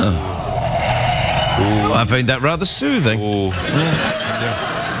 Oh, I find that rather soothing. Oh.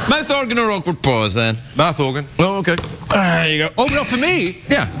 Yes. Mouth organ or awkward pause, then? Mouth organ. Oh, okay. There you go. Oh, not for me.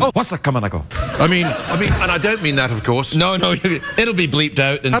 Yeah. Oh, what's that coming? I go. I mean, and I don't mean that, of course. No, it'll be bleeped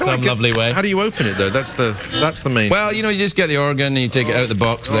out in some lovely way. How do you open it, though? That's the main. Well, you just get the organ and you take it out of the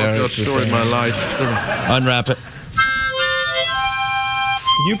box there. God, story of my life. Unwrap it.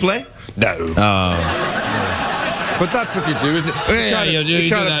 You play? No. Oh. But that's what you do, isn't it? Yeah, you do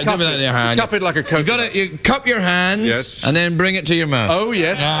that. Do that in your hand. Cup it like a coach. You cup your hands. Yes. And then bring it to your mouth. Oh,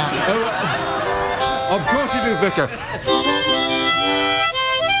 yes. Of course you do, Vicar.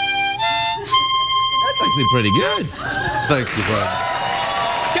 That's actually pretty good. Thank you, Brian.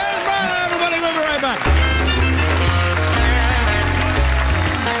 Kenneth Branagh, everybody. We'll be right back.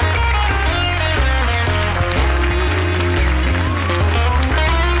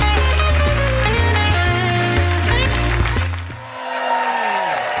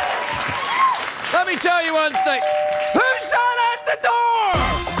 Let me tell you one thing. Who's that at the door?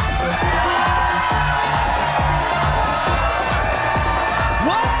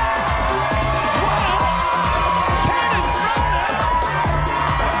 What? Kenneth Branagh?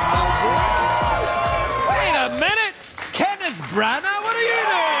 Wait a minute. Kenneth Branagh? What are you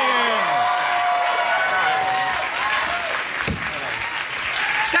doing here?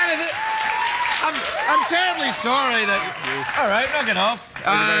 Kenneth, I'm terribly sorry that... All right, knock it off.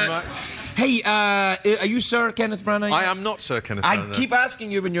 Thank you very much. Hey, are you Sir Kenneth Branagh? I am not Sir Kenneth Branagh. I keep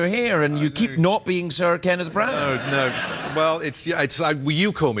asking you when you're here, and you keep not being Sir Kenneth Branagh. No. Well,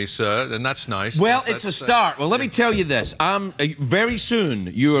 you call me Sir, and that's nice. Well, it's a start. Well, let me tell you this. Very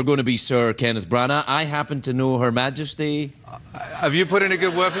soon, you are going to be Sir Kenneth Branagh. I happen to know Her Majesty. Have you put in a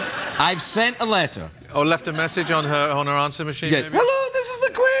good word? I've sent a letter. Or left a message on her answer machine, Yeah. maybe? Hello, this is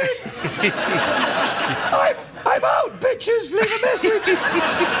the Queen. I'm out, bitches. Leave a message.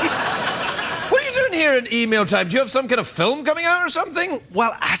 What are you doing here in email time? Do you have some kind of film coming out or something?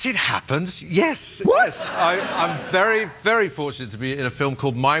 Well, as it happens, yes. What? Yes. I'm very, very fortunate to be in a film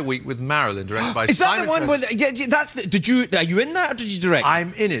called My Week with Marilyn, directed by Is that Simon the one Curtis. where... Yeah, that's the... Are you in that or did you direct it?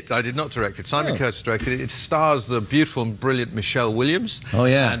 I'm in it. I did not direct it. Simon Curtis directed it. It stars the beautiful and brilliant Michelle Williams. Oh,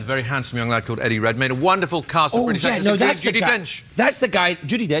 yeah. And a very handsome young lad called Eddie Redmayne. A wonderful cast of British actors, that's the including guy. Judi Dench. That's the guy.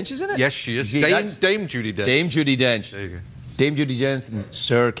 Judi Dench, isn't it? Yes, she is. Gee, Dame Judi Dench. Dame Judi Dench. There you go. Dame Judi Dench and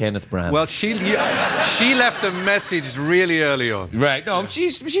Sir Kenneth Branagh. Well, she left a message really early on. Right. No,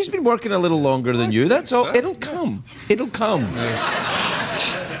 she's been working a little longer than you. That's all. It'll come. It'll come.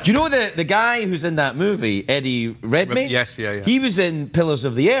 Yes. Do you know the guy who's in that movie, Eddie Redmayne? Yes, yeah. He was in Pillars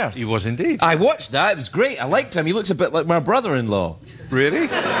of the Earth. He was indeed. I watched that. It was great. I liked him. He looks a bit like my brother-in-law. Really?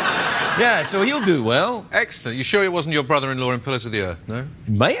 Yeah, so he'll do well. Excellent. You sure it wasn't your brother-in-law in Pillars of the Earth, no?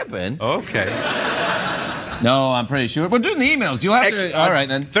 May have been. Okay. No, I'm pretty sure. We're doing the emails. Do you have to... All right,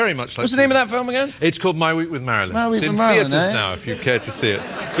 then. Very much like... What's the name of that film again? It's called My Week with Marilyn. My Week it's with in Marilyn, theatres eh? now, if you care to see it.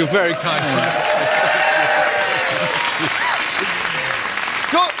 You're very kind.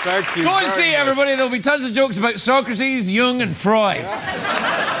 Thank you Go and very see, much. everybody. There'll be tons of jokes about Socrates, Jung, and Freud.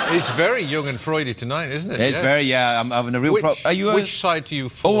 It's very Jung and Freudy tonight, isn't it? It's very, yeah. I'm having a real problem. Are you? Which side do you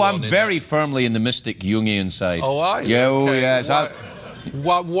fall Oh, on I'm in very firmly in the mystic Jungian side. Oh, are you? Yeah, oh, Okay. yes.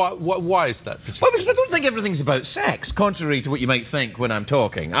 Why is that? Well, because I don't think everything's about sex, contrary to what you might think when I'm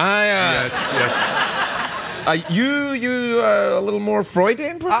talking. Yes. You are a little more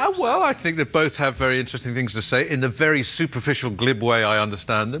Freudian, perhaps? Well, I think that both have very interesting things to say in the very superficial, glib way I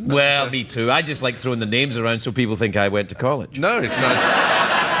understand them. Well, me too. I just like throwing the names around so people think I went to college. No, it's not.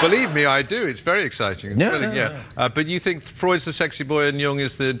 Believe me, I do. It's very exciting. It's thrilling, yeah. But you think Freud's the sexy boy and Jung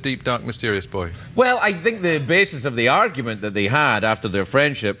is the deep, dark, mysterious boy? Well, I think the basis of the argument that they had after their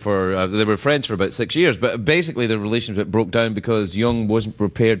friendship they were friends for about 6 years, but basically their relationship broke down because Jung wasn't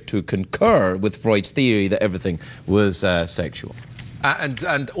prepared to concur with Freud's theory that everything was sexual.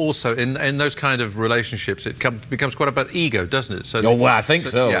 And also, in those kind of relationships, it becomes quite about ego, doesn't it? So well, I think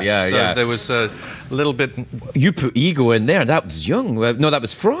so. Yeah. There was a little bit... You put ego in there. That was Jung. No, that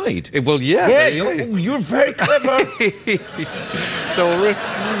was Freud. Well, yeah. You're very clever.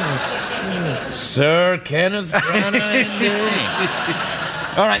 Sir Kenneth Branagh, indeed.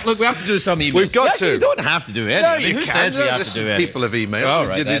 All right, look, we have to do some emails. We've got to. You don't have to do it. No, who says we have to do it? People have emailed. All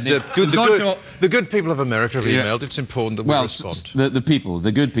right, the good people of America have emailed. It's important that we respond.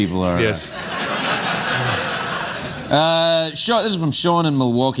 The good people are... Yes. Sean, this is from Sean in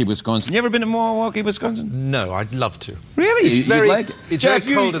Milwaukee, Wisconsin. You ever been to Milwaukee, Wisconsin? No, I'd love to. Really? It's very Jeff,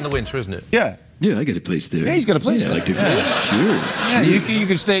 cold in the winter, isn't it? Yeah. Yeah, I got a place there. Yeah, he's got a place there. I'd like to go. Sure. Yeah, you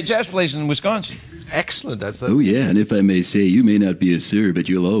can stay at Jeff's place in Wisconsin. Excellent. Oh, yeah, and if I may say, you may not be a sir, but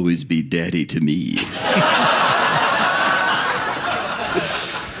you'll always be daddy to me.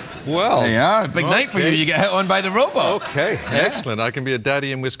 Well, there you are. Big night for you. You get hit on by the robot. Okay, excellent. I can be a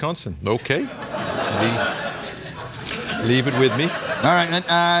daddy in Wisconsin. Okay. Leave it with me. All right,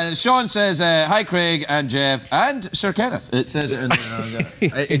 and Sean says, hi, Craig and Jeff and Sir Kenneth. It says it in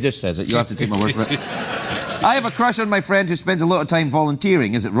it just says it. You'll have to take my word for it. I have a crush on my friend who spends a lot of time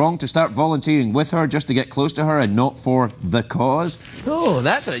volunteering. Is it wrong to start volunteering with her just to get close to her and not for the cause? Oh,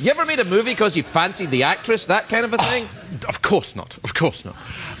 that's it. You ever made a movie because you fancied the actress, that kind of a thing? Of course not. Of course not.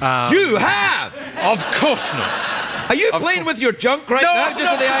 You have! Of course not. Are you playing with your junk right now,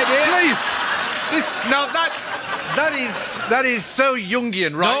 just with the idea? Please. Now that is so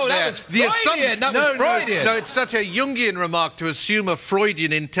Jungian right no, there. That was Freudian. That was Freudian. No, it's such a Jungian remark to assume a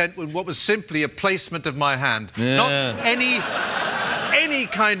Freudian intent when what was simply a placement of my hand. Yeah. Not any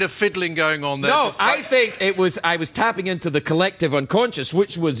kind of fiddling going on there. No, I think I was tapping into the collective unconscious,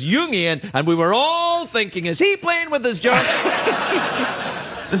 which was Jungian, and we were all thinking, is he playing with his junk?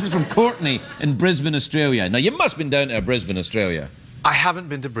 This is from Courtney in Brisbane, Australia. Now, you must have been down to Brisbane, Australia. I haven't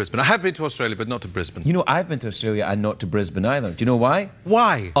been to Brisbane. I have been to Australia, but not to Brisbane. You know, I've been to Australia and not to Brisbane either. Do you know why?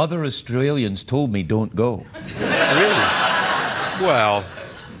 Why? Other Australians told me don't go. Really? Well...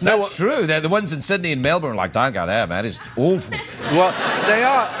 That's true. They're the ones in Sydney and Melbourne are like, don't go there, man. It's awful. Well, they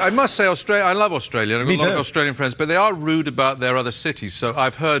are... I must say, Australia... I love Australia. I've got a lot of Australian friends, but they are rude about their other cities. So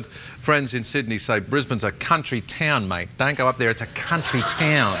I've heard friends in Sydney say, Brisbane's a country town, mate. Don't go up there. It's a country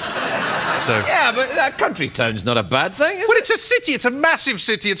town. So... Yeah, but a country town's not a bad thing, is it? Well, it's a city. It's a massive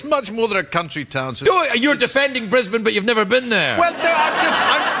city. It's much more than a country town. So you're defending Brisbane, but you've never been there. Well,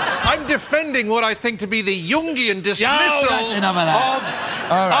 I'm defending what I think to be the Jungian dismissal of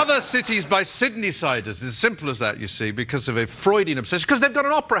other cities by Sydneysiders. It's as simple as that, you see, because of a Freudian obsession. Because they've got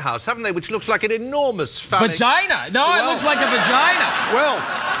an opera house, haven't they, which looks like an enormous phallic... Vagina! No, it looks like a vagina. Well...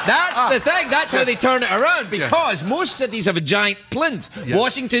 That's the thing. That's how they turn it around, because most cities have a giant plinth. Yes.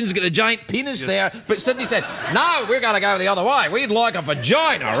 Washington's got a giant penis there, but Sydney said, no, we've got to go the other way. We'd like a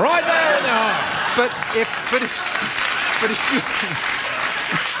vagina right there in the heart. But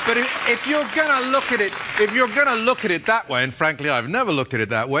if you're going to look at it, that way, and frankly, I've never looked at it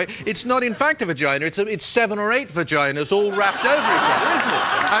that way, it's not in fact a vagina. It's 7 or 8 vaginas all wrapped over each other, isn't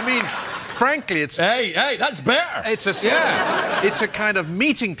it? I mean, frankly, it's... Hey, that's better. It's a kind of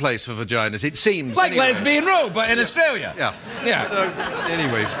meeting place for vaginas, it seems. Like anyway. Lesbian Row, but in Australia. Yeah. So,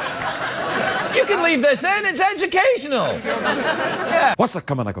 anyway... You can leave this in, it's educational. Yeah. What's that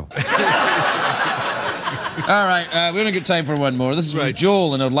coming to go? All right, we only got time for one more. This is from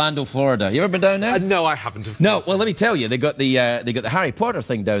Joel in Orlando, Florida. You ever been down there? No, I haven't. Of course. No, well, let me tell you, they got the Harry Potter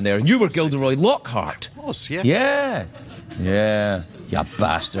thing down there, and you were Gilderoy Lockhart. Of course, yeah. Yeah. Yeah. You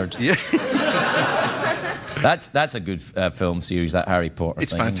bastard. Yeah. That's a good film series, that Harry Potter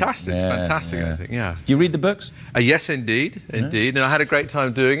It's thing. fantastic. Yeah, it's fantastic, I think, yeah. Do you read the books? Yes, indeed. And I had a great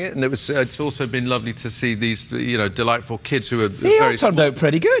time doing it, and it's also been lovely to see these, delightful kids who are they all turned out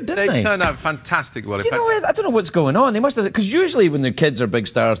pretty good, didn't they? They turned out fantastic. Well, I don't know what's going on. They must have... Because usually when the kids are big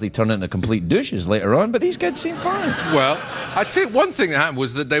stars, they turn into complete douches later on, but these kids seem fine. Well, I tell you, one thing that happened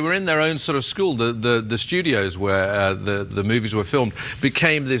was that they were in their own sort of school. The studios where the movies were filmed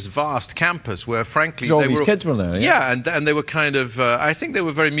became this vast campus where, frankly... all these kids were there, yeah, and they were kind of... I think they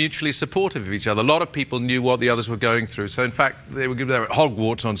were very mutually supportive of each other. A lot of people knew what the others were going through. So, in fact, they were at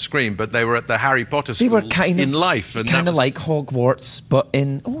Hogwarts on screen, but they were at the Harry Potter school in life. And kind of like Hogwarts, but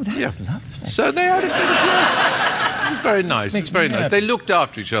in... Oh, that's lovely. So they had a bit of... It was very nice. It's very nice. They looked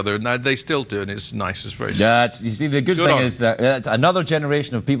after each other, and they still do, and it's nice. It's very... Yeah, you see, the good thing is that it's another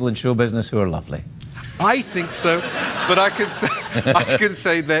generation of people in show business who are lovely. I think so, but I can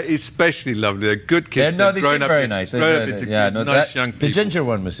say they're especially lovely. They're good kids. Yeah, no, they seem very nice. Nice young people. The ginger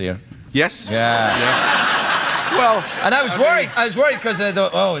one was here. Yes. Yeah. Well, and I was worried. I was worried because I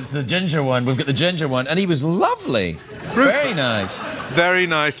thought, oh, it's the ginger one. We've got the ginger one, and he was lovely. Very nice. Very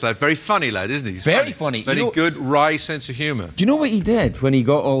nice lad. Very funny lad, isn't he? He's very funny. Very good, wry sense of humour. Do you know what he did when he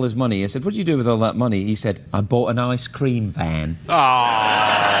got all his money? I said, what did you do with all that money? He said, I bought an ice cream van.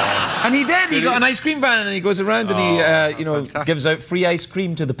 Oh. And he did. He got an ice cream van, and he goes around and he, gives out free ice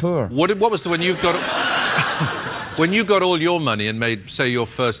cream to the poor. What was the when you got when you got all your money and made, say, your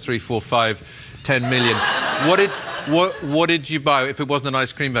first 3, 4, 5, 10 million? What did you buy if it wasn't an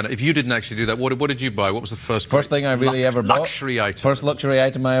ice cream van? If you didn't actually do that, what did you buy? What was the first thing I really ever bought? Luxury item. First luxury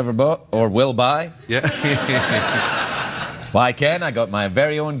item I ever bought or will buy? Yeah. Why, Ken? I got my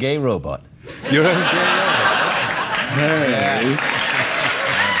very own gay robot. Your own gay robot?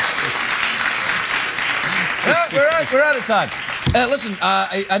 We're out of time. Listen,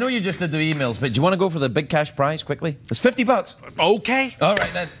 I know you just did the emails, but do you want to go for the big cash prize quickly? It's $50. Okay. All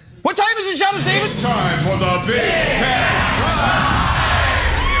right, then. What time is it, Shadow Stephen? Time for the big cash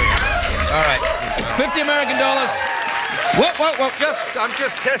prize. All right. $50 American. What? I'm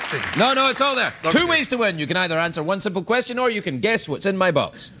just testing. No, it's all there. Okay. 2 ways to win. You can either answer one simple question or you can guess what's in my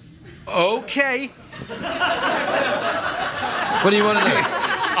box. Okay. What do you want to do?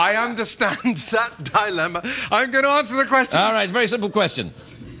 I understand that dilemma. I'm going to answer the question. All right, it's a very simple question.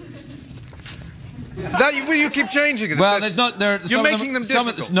 Will you keep changing it? Well, there's not. You're making them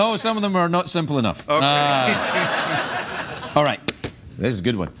difficult. No, some of them are not simple enough. Okay. All right, this is a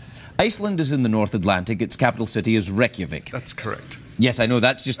good one. Iceland is in the North Atlantic. Its capital city is Reykjavik. That's correct. Yes, I know.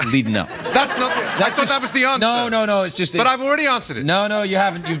 That's just leading up. That's not. I thought that was the answer. No. It's just. But I've already answered it. No, you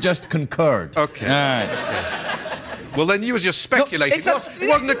haven't. You've just concurred. Okay. All right. Okay. Well, then you was just speculating. No, it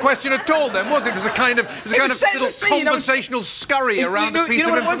wasn't a question at all, then, was it? It was a kind of little conversational scurry around a piece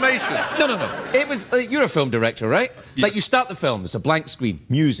of information. No. It was. You're a film director, right? Yes. Like you start the film, it's a blank screen,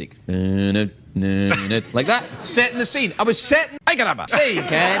 music, like that. Setting the scene. I was setting. I got a scene,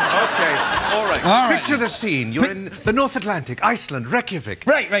 Ken. Okay. All right. Picture the scene. You're in the North Atlantic, Iceland, Reykjavik.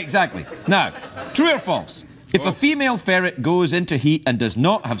 Right, exactly. Now, true or false? If a female ferret goes into heat and does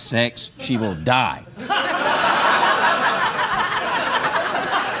not have sex, she will die.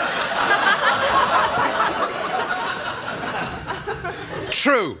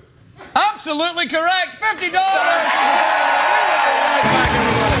 True. Absolutely correct. $50.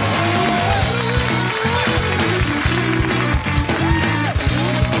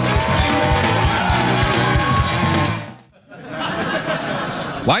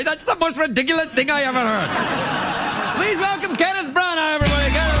 Why, that's the most ridiculous thing I ever heard. Please welcome Kenneth Branagh,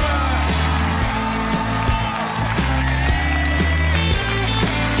 everybody. Kenneth Branagh.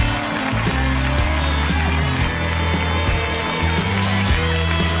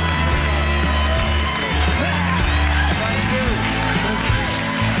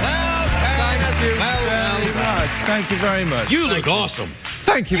 Thank you very much. You look awesome.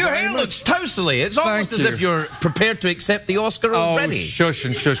 Thank you Your very hair much. looks toastily. It's almost as if you're prepared to accept the Oscar already. Oh, shush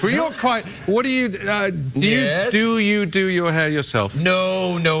and shush. Well, you're quite... What do you... Do you do your hair yourself?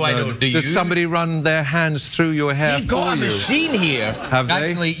 No, I don't. Do you? Does somebody run their hands through your hair They've got a machine here. Have they?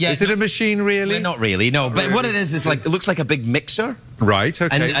 Actually, yeah. Is it a machine, really? Well, not really, no. But really? what it is like, it looks like a big mixer. Right,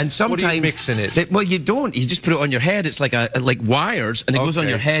 okay. And sometimes... What do you mix in it? Well, you don't. You just put it on your head. It's like wires, and it goes on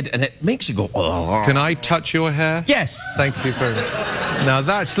your head, and it makes you go... Oh. Can I touch your hair? Yes. Thank you very much. Now,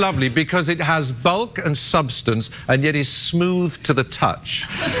 that's lovely, because it has bulk and substance, and yet is smooth to the touch.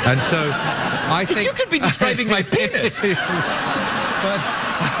 And so, I think... You could be describing my penis. But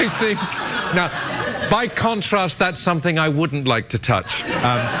I think... Now, by contrast, that's something I wouldn't like to touch.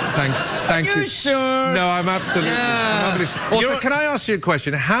 Thank you. Are you sure? No, I'm absolutely... Yeah. Also, can I ask you a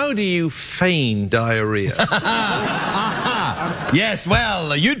question? How do you feign diarrhea? Yes,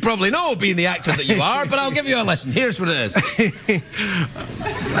 well, you'd probably know, being the actor that you are, but I'll give you a lesson. Here's what it is.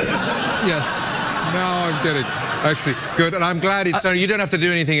 Yes. Now I'm getting... Actually, good, and I'm glad it's... you don't have to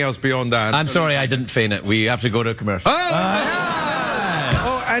do anything else beyond that. I'm sorry I didn't feign it. We have to go to a commercial.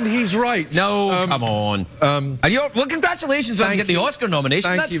 Oh, and he's right. No, come on. And well, congratulations on getting the Oscar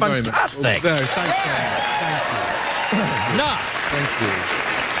nomination. That's fantastic. Thanks, Ken. Thank you. No. Thank you.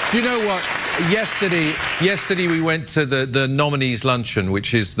 Do you know what? Yesterday we went to the nominees luncheon,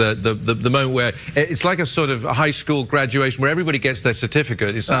 which is the moment where it's like a sort of a high school graduation where everybody gets their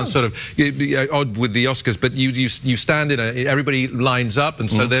certificate. It sounds sort of odd with the Oscars, but you stand in everybody lines up, and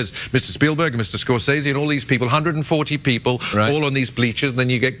so there's Mr. Spielberg and Mr. Scorsese and all these people, 140 people, all on these bleachers, and then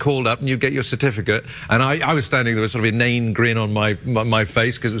you get called up and you get your certificate. And I was standing there with sort of an inane grin on my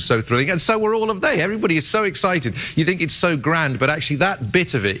face because it was so thrilling, and so were all of they. Everybody is so excited. You think it's so grand, but actually that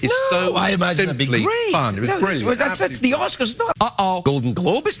bit of it is simply fun. It was brilliant. That's the Oscars. Not Golden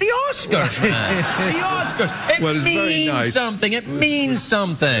Globe. It's the Oscars, man. The Oscars. It means something. It means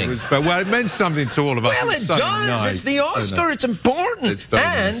something. Well, it meant something to all of us. Well, it does. Nice. It's the Oscar. It's important. It's very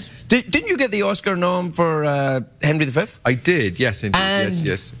nice. Didn't you get the Oscar nom for Henry V? I did. Yes, indeed. And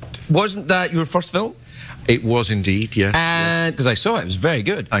yes. Wasn't that your first film? It was indeed, yes. And because I saw it was very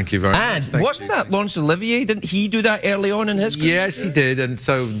good. Thank you very much. And wasn't that Laurence Olivier? Didn't he do that early on in his career? Yes, he did. And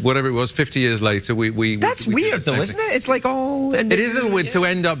so, whatever it was, 50 years later, we That's weird, though, isn't it? It's like all... It is a little weird to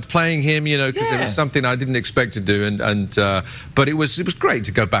end up playing him, you know, because it was something I didn't expect to do. But it was great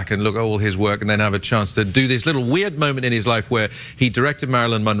to go back and look at all his work and then have a chance to do this little weird moment in his life where he directed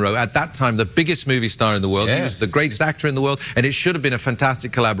Marilyn Monroe, at that time the biggest movie star in the world. He was the greatest actor in the world, and it should have been a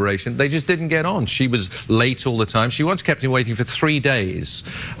fantastic collaboration. They just didn't get on. She was late all the time. She once kept him waiting for 3 days.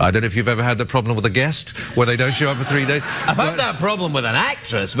 I don't know if you've ever had that problem with a guest, where they don't show up for 3 days. I've had that problem with an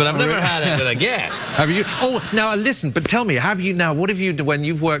actress, but I've never had it with a guest. Have you? Oh, now listen, but tell me, what have you, when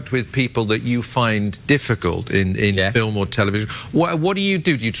you've worked with people that you find difficult in film or television, what do you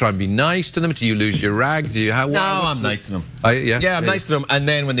do? Do you try and be nice to them? Do you lose your rag? No, I'm nice to them. Yeah, I'm nice to them, and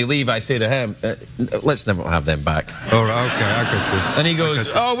then when they leave, I say to him, let's never have them back. All right, okay, I got you. And he goes,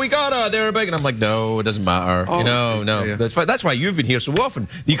 oh, we got they're big, and I'm like, no, it doesn't matter. Oh, no. yeah. That's fine. That's why you've been here so often.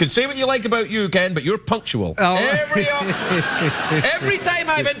 You can say what you like about you, Ken, but you're punctual. Oh. Every time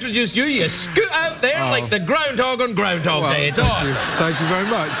I've introduced you, you scoot out there like the groundhog on Groundhog Day. It's awesome. Thank you very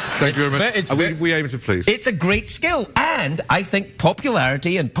much. Thank you very much. We aim to please. It's a great skill, and I think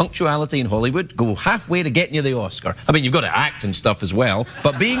popularity and punctuality in Hollywood go halfway to getting you the Oscar. I mean, you've got to act and stuff as well,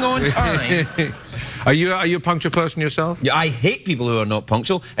 but being on time... Are you a punctual person yourself? Yeah, I hate people who are not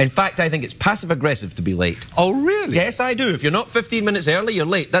punctual. In fact, I think it's passive-aggressive to be late. Oh, really? Yes, I do. If you're not 15 minutes early, you're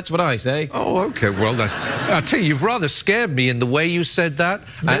late. That's what I say. Oh, OK. Well, then, I'll tell you, you've rather scared me in the way you said that,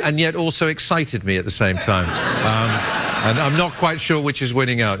 and yet also excited me at the same time. And I'm not quite sure which is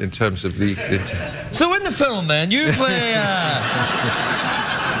winning out in terms of the... So in the film, then, you play...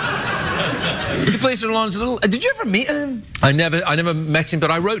 You play Sir Lawrence Little. Did you ever meet him? I never met him,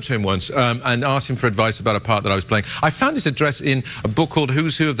 but I wrote to him once and asked him for advice about a part that I was playing. I found his address in a book called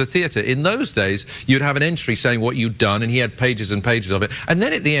Who's Who of the Theatre. In those days, you'd have an entry saying what you'd done, and he had pages and pages of it. And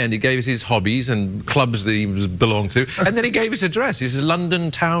then at the end, he gave us his hobbies and clubs that he belonged to, and then he gave his address, his London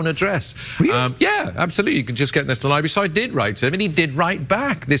town address. Really? Yeah, absolutely. You could just get this to the library. So I did write to him, and he did write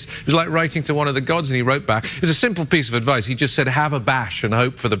back. It was like writing to one of the gods, and he wrote back. It was a simple piece of advice. He just said, have a bash and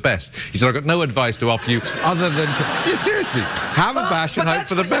hope for the best. He said, I've got no advice to offer you other than... Yeah, seriously. Have a bash and hope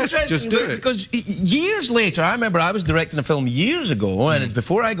for the best. Just do it. Because years later, I remember I was directing a film years ago, and it's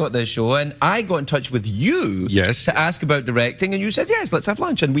before I got this show, and I got in touch with you to ask about directing, and you said, yes, let's have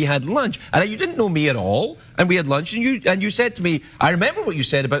lunch. And we had lunch. And you didn't know me at all, and we had lunch, and you said to me, I remember what you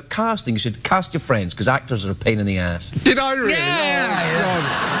said about casting. You said, cast your friends, because actors are a pain in the ass. Did I really?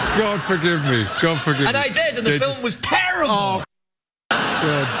 Yeah. God forgive me. God forgive me. And I did, and the film was terrible. Oh,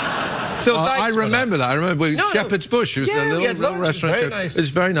 God. So I remember that. I remember Shepherd's Bush. It was a little restaurant. Very nice. It was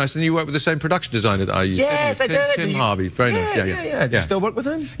very nice. And you worked with the same production designer that I used. Yes, I did. Tim Harvey. Very nice. Yeah. Do you still work with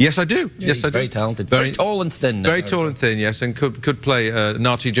him? Yes, I do. Yeah, yes, I do. Very talented. Very tall and thin. Very tall and thin, yes, and could play a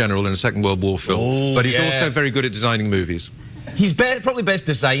Nazi general in a Second World War film. Oh, but he's also very good at designing movies. He's probably best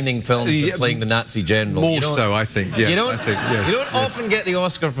designing films than playing the Nazi general. More so, I think. Yeah, you don't often get the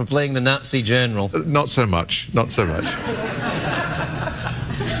Oscar for playing the Nazi general. Not so much. Not so much.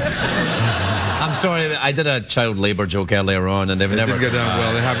 I'm sorry, I did a child labour joke earlier on, and they've never didn't go down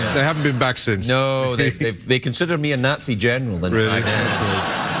well. They haven't been back since. No, they consider me a Nazi general. In really?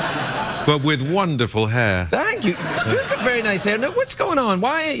 fact. But with wonderful hair. Thank you. You've got very nice hair. Now, what's going on?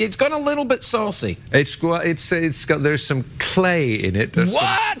 Why? It's gone a little bit saucy. It's got there's some clay in it. There's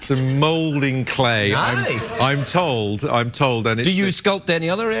what? Some moulding clay. Nice. I'm told, and it's... Do you sculpt any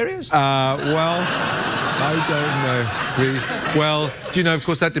other areas? Well, I don't know. Well, do you know, of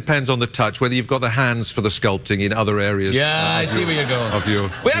course, that depends on the touch, whether you've got the hands for the sculpting in other areas. Yeah, I see where you're going.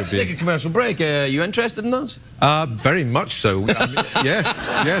 We have to take a commercial break. Are you interested in those? Very much so. Yes.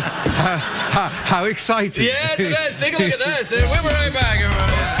 How exciting. Yes, it is. Take a look at this. We'll be right back,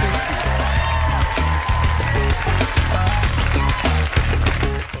 everybody.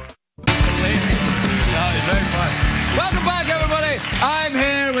 Welcome back, everybody. I'm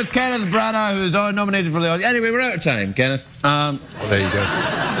here with Kenneth Branagh, who's nominated for the Oscar. Anyway, we're out of time, Kenneth. There you go.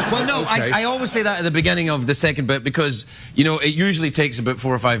 Well, no, okay. I always say that at the beginning of the second bit because, you know, it usually takes about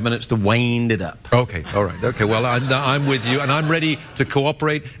 4 or 5 minutes to wind it up. Okay, all right. Okay, well, I'm with you, and I'm ready to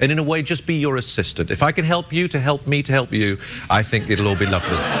cooperate and, in a way, just be your assistant. If I can help you to help me to help you, I think it'll all be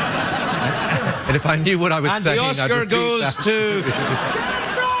lovely. And if I knew what I was saying, and the Oscar goes to...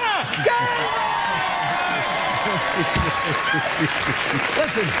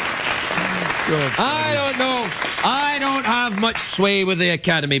 Listen, I don't have much sway with the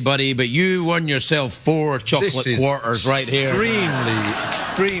Academy, buddy, but you won yourself 4 chocolate quarters right here.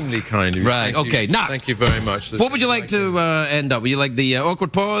 Extremely kind of you. Right, okay, now... Thank you very much. What would you like to end up? Would you like the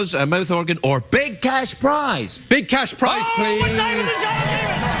awkward pause, mouth organ, or big cash prize? Big cash prize, please. What time is it, John?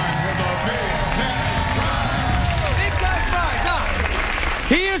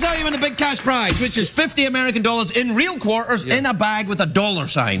 Here's how you win the big cash prize, which is $50 American in real quarters in a bag with a dollar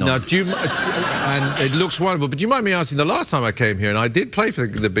sign on. Now, and it looks wonderful, but do you mind me asking, the last time I came here, and I did play for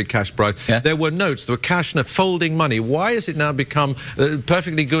the big cash prize, there were notes, there were cash and folding money. Why has it now become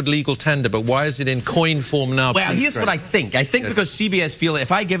perfectly good legal tender, but why is it in coin form now? Well, here's what I think. I think because CBS feel that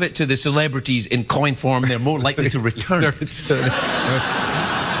if I give it to the celebrities in coin form, they're more likely to return it.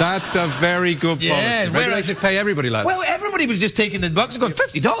 That's a very good policy. Yeah, maybe I should pay everybody like that. Well, everybody was just taking the bucks and going,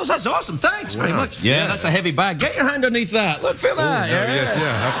 $50, that's awesome, thanks very much. Yeah, that's a heavy bag. Get your hand underneath that. Look, feel that.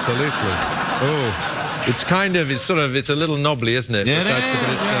 Yeah, absolutely. Oh, it's kind of, it's a little knobbly, isn't it?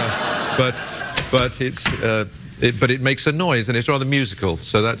 But it makes a noise and it's rather musical,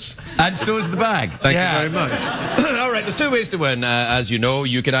 so that's... And so is the bag. Thank you very much. All right. right, there's 2 ways to win. As you know,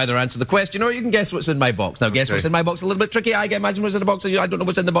 you can either answer the question or you can guess what's in my box. Now, guess what's in my box is a little bit tricky. I can imagine what's in the box. I don't know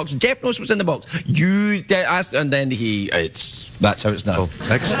what's in the box. Jeff knows what's in the box. You ask, and then that's how it's done. Oh,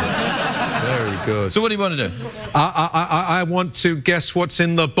 excellent. Very good. So what do you want to do? I want to guess what's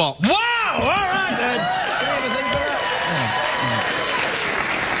in the box. Wow! All right, then.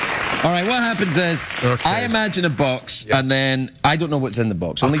 All right, what happens is I imagine a box, and then I don't know what's in the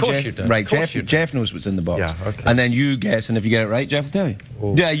box. Only of course Jeff, you don't. Right, Jeff knows what's in the box. Yeah, okay. And then you guess, and if you get it right, Jeff will tell you.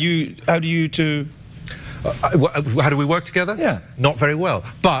 Oh. Yeah, how do you two... how do we work together? Yeah. Not very well.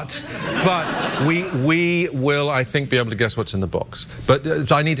 But we will, I think, be able to guess what's in the box.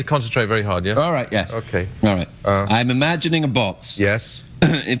 But I need to concentrate very hard, yes? All right, yes. Okay. All right. I'm imagining a box. Yes.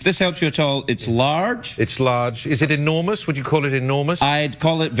 If this helps you at all, it's large. It's large. Is it enormous? Would you call it enormous? I'd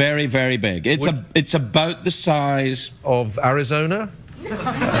call it very, very big. It's about the size... Of Arizona?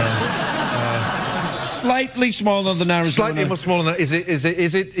 Slightly smaller than Arizona. Slightly more smaller than... Is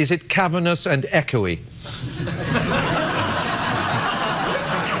it cavernous and echoey?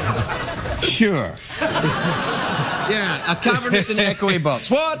 Sure. Yeah, a cavernous and echoey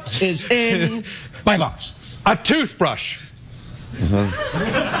box. What is in my box? A toothbrush.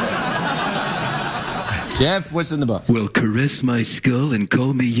 Jeff, what's in the box? Well, caress my skull and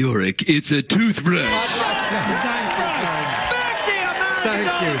call me Yorick. It's a toothbrush. Thank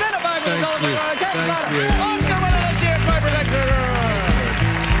you. Thank you. Thank you. Oscar winner this year, my predictor.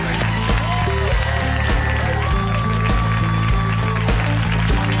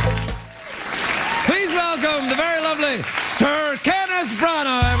 Please welcome the very lovely Sir Kenneth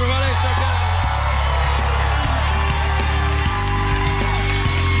Branagh, everybody.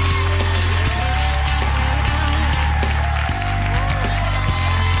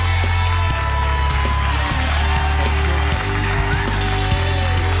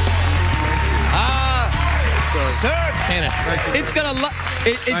 Sir Kenneth. Sir Kenneth, it's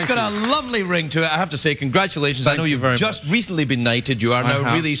got a lovely ring to it. I have to say, congratulations. I know you've just recently been knighted. You are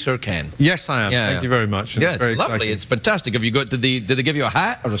now really Sir Ken. Yes, I am. Thank you very much. Yeah, it's lovely. Exciting. It's fantastic. Have you got? Did they give you a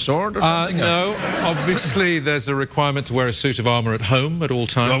hat or a sword or something? No. Obviously, there's a requirement to wear a suit of armour at home at all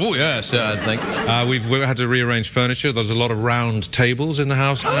times. Oh yes, I think. We've had to rearrange furniture. There's a lot of round tables in the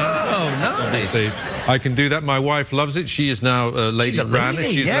house now. Oh, nice. I can do that. My wife loves it. She is now Lady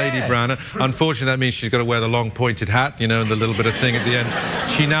Branagh. She's Lady Branagh. Unfortunately, that means she's got to wear the long pointed hat, you know, and the little bit of thing at the end.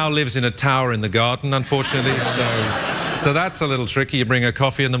 She now lives in a tower in the garden, unfortunately. So that's a little tricky. You bring her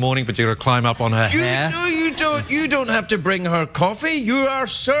coffee in the morning, but you've got to climb up on her hair. You don't have to bring her coffee. You are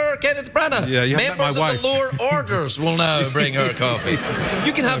Sir Kenneth Branagh. Yeah, you have Members my wife. of the lower orders will now bring her coffee.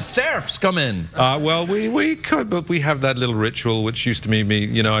 You can have serfs come in. Well, we could, but we have that little ritual which used to mean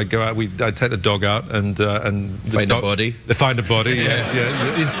you know, I'd go out, I'd take the dog out and find a body. Find a body. Yes,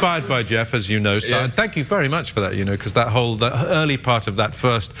 yeah. Inspired by Jeff, as you know. So and thank you very much for that. You know, because that early part of that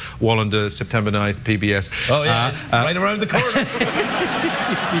first Wallander September 9th PBS. Oh yeah, it's right around the corner.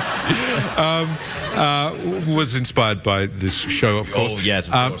 Was inspired by this show, of course. Oh yes,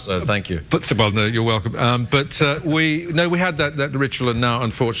 of course. Thank you. But well, no, you're welcome. We had that ritual, and now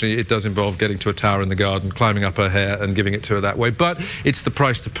unfortunately it does involve getting to a tower in the garden, climbing up her hair, and giving it to her that way. But it's the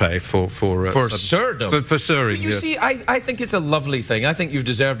price to pay for sirdom. For sirring. You see, I think it's a lovely thing. I think you've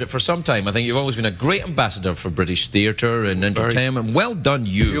deserved it for some time. I think you've always been a great ambassador for British theatre and entertainment. Well done,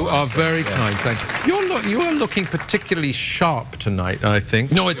 you. You are very kind. Thank you. You are looking particularly sharp tonight, I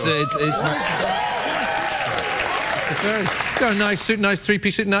think. No, it's not. Got a nice suit, nice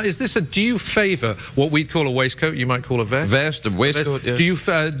three-piece suit. Now, is this do you favour what we'd call a waistcoat? You might call a vest. Vest and waistcoat. Yeah. Do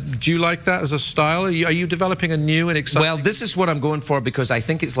you like that as a style? Are you developing a new and exciting? Well, this is what I'm going for because I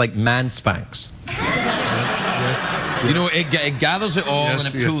think it's like man Spanx. You know, it gathers it all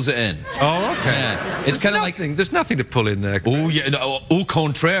and it pulls it in. Oh, okay. Yeah. It's kind of like... There's nothing to pull in there. Oh, yeah. No, au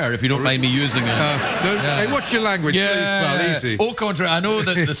contraire, if you don't mind me using it. Hey, what's your language, please, pal? Easy. Au contraire. I know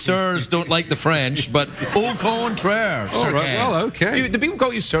that the sirs don't like the French, but au contraire, Sir right. Ken. Well, okay. Do people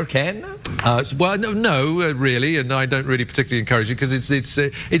call you Sir Ken now? Well, no, really, and I don't really particularly encourage it because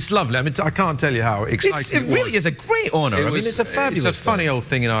it's lovely. I mean, I can't tell you how exciting it really is a great honour. I mean, it's a fabulous. It's a funny old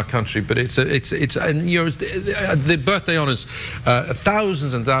thing in our country, but it's and the birthday honours.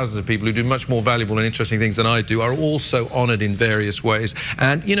 Thousands and thousands of people who do much more valuable and interesting things than I do are also honoured in various ways.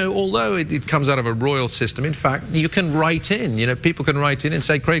 And you know, although it comes out of a royal system, in fact, you can write in. You know, people can write in and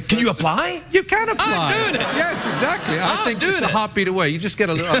say, "Craig, can you apply? You can apply. I'm doing it. Yes, exactly. I think it's a heartbeat away. You just get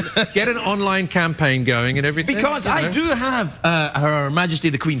an online campaigin going and everything. Because I do have Her Majesty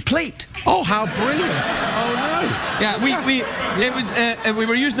the Queen plate. Oh, how brilliant! Oh no! Yeah, we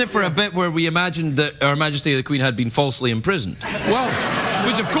were using it for a bit where we imagined that Her Majesty the Queen had been falsely imprisoned. Well.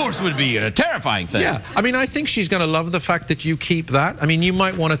 Which, of course, would be a terrifying thing. Yeah, I mean, I think she's going to love the fact that you keep that. I mean, you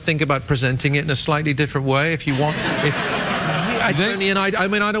might want to think about presenting it in a slightly different way if you want. I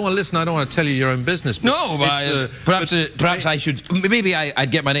mean, I don't want to listen. I don't want to tell you your own business. No, perhaps I should. Maybe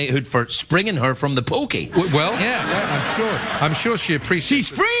I'd get my knighthood for springing her from the pokey. Well, yeah, I'm sure she appreciates.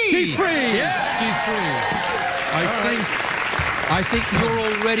 She's free. She's free. Yeah, she's free. I think you're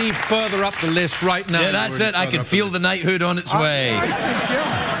already further up the list right now. Yeah, that's it. I can feel the knighthood on its way. I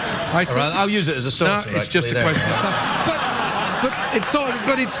think, yeah. I'll use it as a source. No, it's just a question. But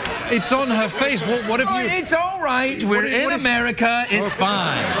it's on her face. What if you? It's all right. We're in America. It's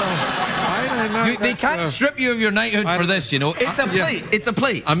fine. They can't strip you of your knighthood for this, you know. It's a plate. It's a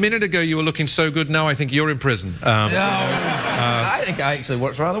plate. A minute ago you were looking so good. Now I think you're in prison. I think it actually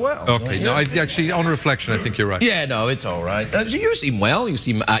works rather well. Okay. No, actually, on reflection, I think you're right. Yeah. No, it's all right. You seem well. You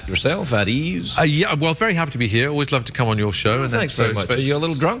seem at yourself, at ease. Yeah. Well, very happy to be here. Always love to come on your show. Thanks very much. Are you a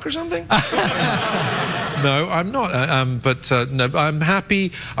little drunk or something? No, I'm not. No, I'm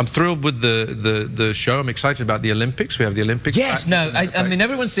happy. I'm thrilled with the show. I'm excited about the Olympics. We have the Olympics. Yes. Now, I mean,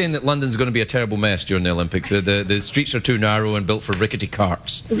 everyone's saying that London's going to be a terrible mess during the Olympics. The streets are too narrow and built for rickety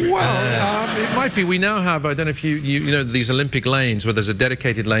carts. Well, it might be. We now have. I don't know if you know these Olympic lanes where there's a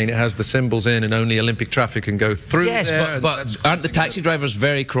dedicated lane. It has the symbols in, and only Olympic traffic can go through. Yes, there, but aren't the taxi drivers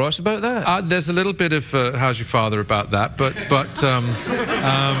very cross about that? There's a little bit of how's your father about that, but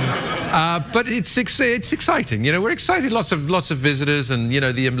it's exciting. You know, we're excited. Lots of visitors, and you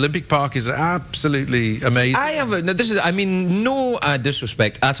know, the Olympic Park is absolutely amazing. I mean, no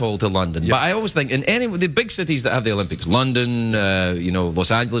disrespect at all to London, but I always think in any of the big cities that have the Olympics, London, you know,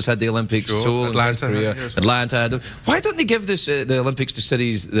 Los Angeles had the Olympics, Seoul, Atlanta, Atlanta had them. Why don't they give this the Olympics to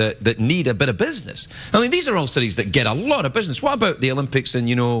cities that need a bit of business? I mean, these are all cities that get a lot of business. What about the Olympics in,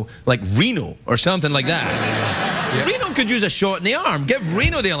 you know, like Reno or something like that? Yeah. Reno could use a shot in the arm. Give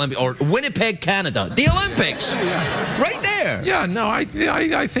Reno the Olympics, or Winnipeg, Canada, the Olympics, right there. Yeah, no, I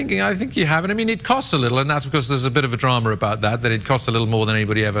think you have it. I mean, it costs a little, and that's because there's a bit of a drama about that it costs a little more than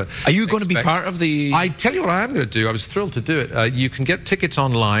anybody ever. Are you going to be part of the? I tell you what I am going to do. I was thrilled to do it. You can get tickets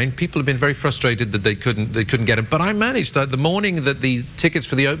online. People have been very frustrated that they couldn't get them, but I managed. The morning that the tickets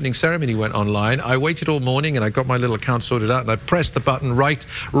for the opening ceremony went online, I waited all morning and I got my little account sorted out, and I pressed the button right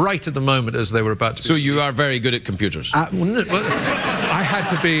at the moment as they were about to. So you are very good at computers. I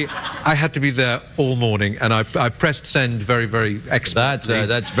had to be there all morning, and I pressed send very expertly.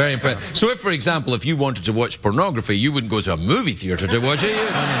 That's very impressive. So if, for example, if you wanted to watch pornography, you wouldn't go to a movie theatre to watch it.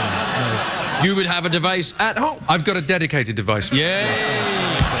 No. You would have a device at home. I've got a dedicated device. Yay!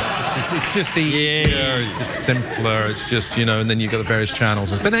 It's just easier, it's just simpler, it's just, you know, and then you've got the various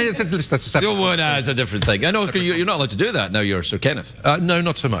channels. But that's a separate thing. It's a different thing. I know you're not allowed to do that now, you're Sir Kenneth. No,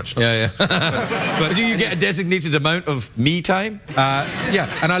 not so much. Yeah. But do you get a designated amount of me time? Yeah,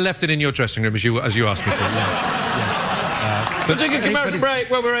 and I left it in your dressing room as you asked me to. So take a commercial break.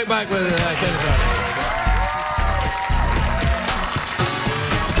 We'll be right back with Kenneth Branagh.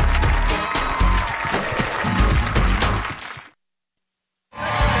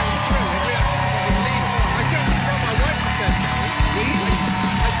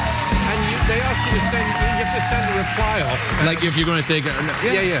 Like if you're going to take it.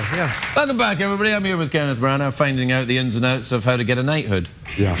 Yeah. Welcome back, everybody. I'm here with Kenneth Branagh, finding out the ins and outs of how to get a knighthood.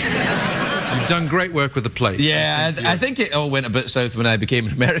 Yeah. You've done great work with the plate. Yeah, I think it all went a bit south when I became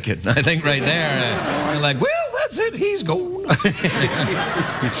an American. I think right there, I'm like, well, that's it. He's gone.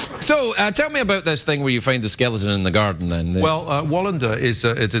 So, tell me about this thing where you find the skeleton in the garden, then. Well, Wallander is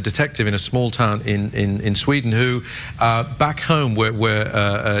a detective in a small town in Sweden who, back home,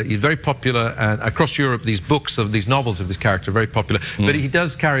 where he's very popular, and across Europe, these novels of this character are very popular. But he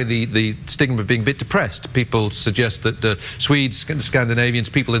does carry the stigma of being a bit depressed. People suggest that Swedes, Scandinavians,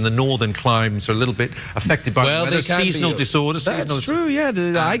 people in the northern climes are a little bit affected by the seasonal disorders. That's true. Yeah,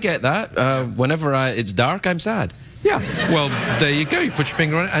 I get that. Whenever it's dark, I'm sad. Yeah, well, there you go. You put your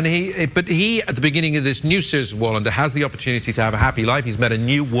finger on it. And but he, at the beginning of this new series of Wallander, has the opportunity to have a happy life. He's met a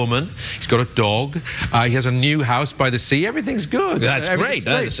new woman. He's got a dog. He has a new house by the sea. Everything's good. That's great.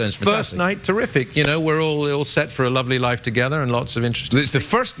 That sounds fantastic. First night, terrific. You know, we're all set for a lovely life together and lots of interesting. It's the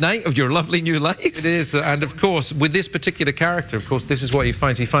first night of your lovely new life. It is, and of course, with this particular character, of course, this is what he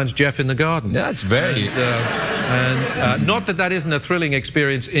finds. He finds Jeff in the garden. That's very. And not that isn't a thrilling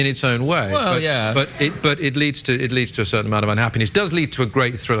experience in its own way. Well, but it leads to it leads to a certain amount of unhappiness. It does lead to a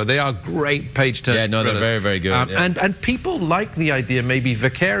great thriller. They are great page-turning. Yeah, no, thrillers. they're very, very good. And people like the idea, maybe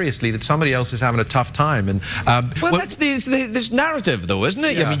vicariously, that somebody else is having a tough time. And well, that's this narrative, though, isn't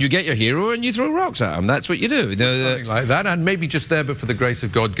it? Yeah. I mean, you get your hero and you throw rocks at him. That's what you do. Something like that, and maybe just there, but for the grace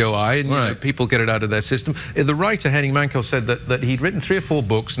of God, go I. And you know, people get it out of their system. The writer Henning Mankell said that he'd written 3 or 4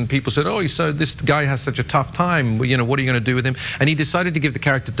 books, and people said, "Oh, so this guy has such a tough time. You know, what are you going to do with him?" And he decided to give the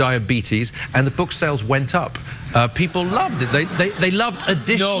character diabetes, and the book sales went up. People loved it. They loved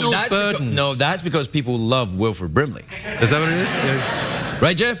additional burdens. No, that's because people love Wilford Brimley. Is that what it is? Yeah.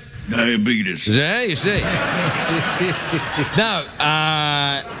 Right, Jeff? Diabetes. Yeah, you see. Now,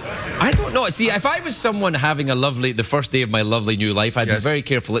 I don't know. See, if I was someone having the first day of my lovely new life, I'd be very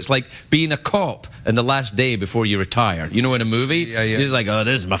careful. It's like being a cop in the last day before you retire. You know, in a movie, it's like, oh,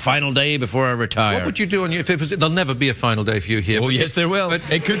 this is my final day before I retire. What would you do on your? There'll never be a final day for you here. Oh, yes, there will. But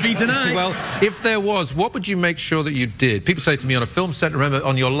it could be tonight. Well, if there was, what would you make sure that you did? People say to me on a film set, remember,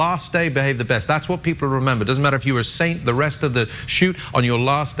 on your last day, behave the best. That's what people remember. Doesn't matter if you were a saint the rest of the shoot. On your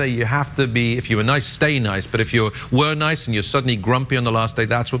last day, you have to be, if you were nice, stay nice. But if you were nice and you're suddenly grumpy on the last day,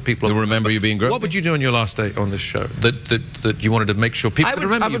 that's what people remember you being grumpy. What would you do on your last day on this show that you wanted to make sure people would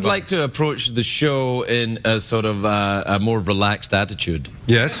remember you? I would like to approach the show in a sort of a more relaxed attitude.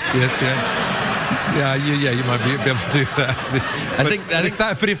 Yes, yeah. Yeah, you might be able to do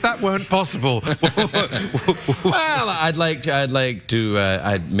that. But if that weren't possible, well, I'd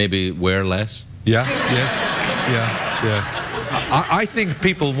maybe wear less. Yeah. I think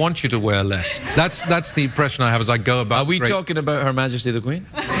people want you to wear less. That's the impression I have as I go about. Are we talking about Her Majesty the Queen?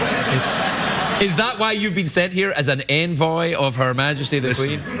 Is that why you've been sent here, as an envoy of Her Majesty the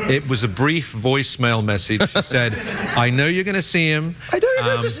Queen? It was a brief voicemail message. She said, "I know you're going to see him. I know you're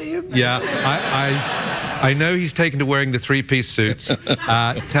going to see him. Yeah, I know he's taken to wearing the 3-piece suits.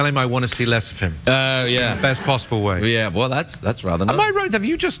 Tell him I want to see less of him. Yeah. Best possible way. Yeah, well, that's rather nice. Am I right? Have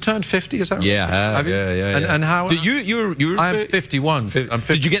you just turned 50? Is that right? Yeah, have you? Yeah. And how? You're I'm 51.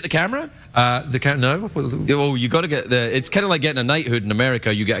 Did you get the camera? No. Oh, you got to get the. It's kind of like getting a knighthood in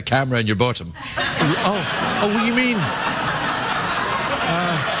America. You get a camera in your bottom. Oh, you mean?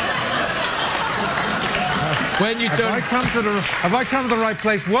 When you turn... Have I come to the right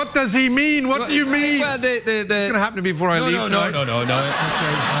place? What does he mean? What do you mean? Well, it's going to happen to me before I leave tonight. No. No, not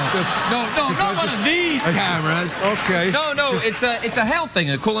one of these cameras. Okay. No, it's a health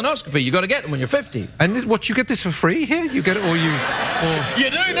thing, a colonoscopy. You got to get them when you're 50. And you get this for free here? You get it, or you... You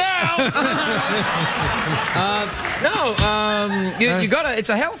do now! You got to... It's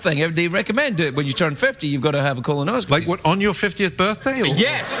a health thing. They recommend it when you turn 50, you've got to have a colonoscopy. Like what, on your 50th birthday? Or?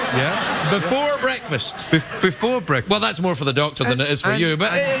 Yes. Yeah? Before breakfast. Before breakfast. Well, that's more for the doctor than it is for you,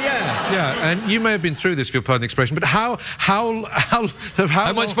 but yeah, and you may have been through this, if you'll pardon the expression, but how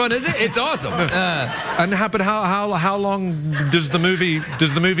much fun is it? It's awesome. How long does the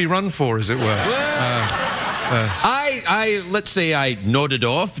movie run for, as it were? Let's say I nodded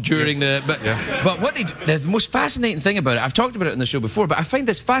off during but what the most fascinating thing about it, I've talked about it on the show before, but I find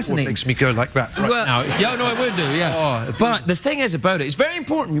this fascinating. What makes me go like that right now? Yeah, no, I would do, yeah. Oh, but the thing is about it, it's very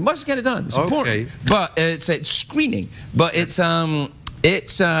important. You must get it done. It's important. But it's screening. But it's so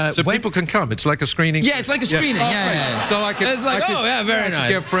people can come. It's like a screening. Yeah, it's like a screening. Yeah. So I can. It's like, very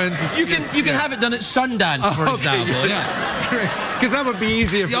nice. Get friends. You can have it done at Sundance, for example. Because that would be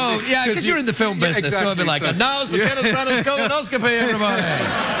easier for me. Yeah, because you're in the film business, exactly, so it'd be like, and now so Kenneth Branagh's colonoscopy, everybody.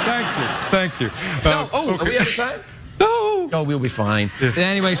 Thank you. Are we out of time? No. Oh, we'll be fine. Yeah.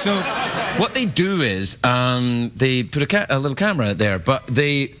 Anyway, so what they do is they put a little camera there, but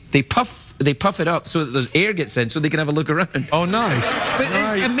they puff it up so that there's air gets in, so they can have a look around. Oh, nice. But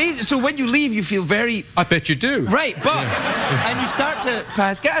it's amazing. So when you leave, you feel very... I bet you do. Right, but... And you start to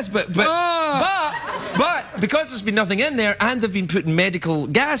pass gas, but because there's been nothing in there, and they've been putting medical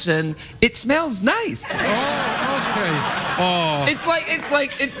gas in, it smells nice. Oh, okay. Oh. It's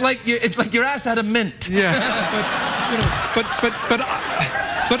like your ass had a mint. Yeah. But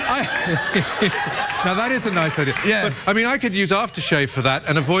I... Now, that is a nice idea. Yeah. But, I mean, I could use aftershave for that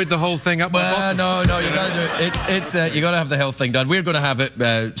and avoid the whole thing up my bottom. No, you got to do it. You got to have the health thing done. We're going to have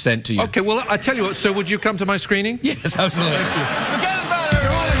it sent to you. Okay, well, I tell you what, so would you come to my screening? Yes, absolutely. Thank you. So Kenneth Branagh,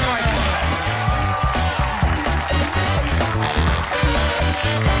 you're holding right.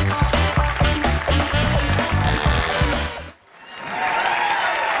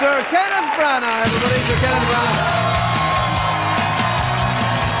 Sir Kenneth Branagh, everybody, Sir Kenneth Branagh.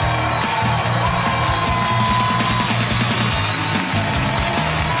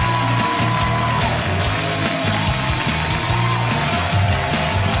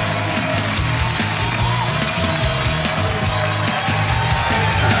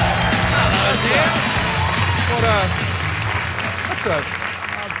 That's a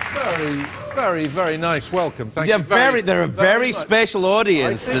very, very nice welcome. Thank you They're a very special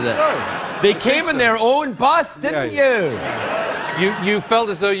audience today. So. They came in their own bus, didn't you? You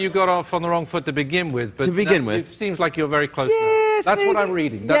felt as though you got off on the wrong foot to begin with, but it seems like you're very close now. That's what I'm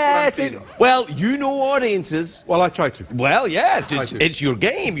reading. That's what I'm feeling. Well, you know audiences. Well, I try to. Well, yes, it's your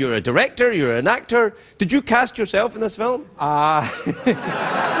game. You're a director, you're an actor. Did you cast yourself in this film? Yeah.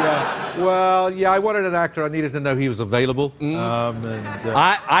 Well, yeah, I wanted an actor. I needed to know he was available.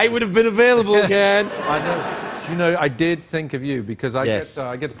 I would have been available, Ken. I know. Do you know, I did think of you because I get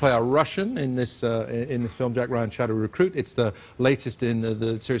to play a Russian in this film, Jack Ryan Shadow Recruit. It's the latest in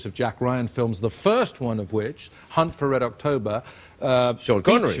the series of Jack Ryan films, the first one of which, Hunt for Red October,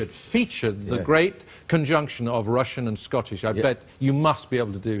 featured the great conjunction of Russian and Scottish. I bet you must be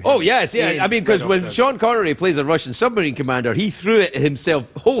able to do him. Oh, yes, yeah. I mean, because when Sean Connery plays a Russian submarine commander, he threw it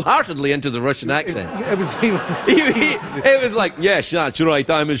himself wholeheartedly into the Russian accent. It was like, yes, that's right,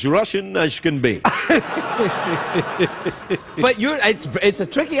 I'm as Russian as can be. But it's a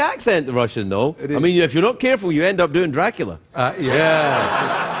tricky accent, the Russian, though. I mean, if you're not careful, you end up doing Dracula.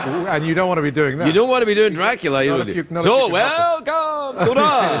 And you don't want to be doing that. You don't want to be doing Dracula. Welcome!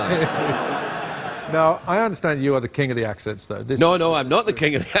 Now, I understand you are the king of the accents, though. No, I'm not the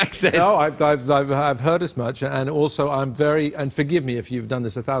king of the accents. No, I've heard as much, and also I'm very, and forgive me if you've done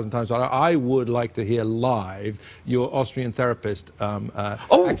this 1,000 times, I would like to hear live your Austrian therapist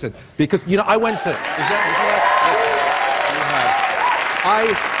accent. Because, you know, I went to...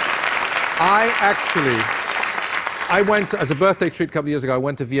 I went, as a birthday treat a couple of years ago, I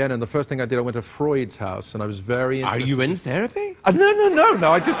went to Vienna, and the first thing I did, I went to Freud's house, and I was very interested. Are you in therapy?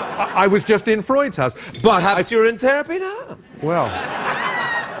 No, I was just in Freud's house. But perhaps you're in therapy now? Well,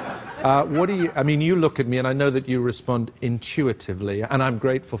 what do you, I mean, you look at me, and I know that you respond intuitively, and I'm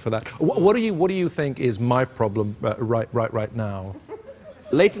grateful for that. What do you think is my problem right now?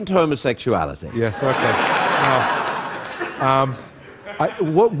 Latent homosexuality. Yes, okay.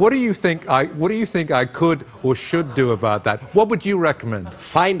 What do you think I could or should do about that? What would you recommend?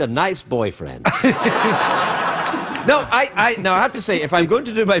 Find a nice boyfriend. No, I have to say, if I'm going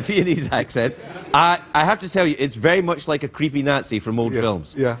to do my Viennese accent, I have to tell you, it's very much like a creepy Nazi from old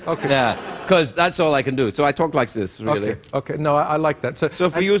films. Yeah, okay. Yeah, because that's all I can do. So I talk like this, really. Okay. No, I like that.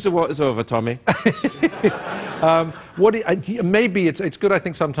 So for you, what is over, Tommy? Maybe it's good, I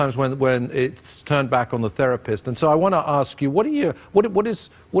think, sometimes when it's turned back on the therapist. And so I want to ask you, what are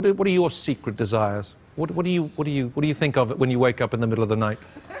your secret desires? What do you think of when you wake up in the middle of the night?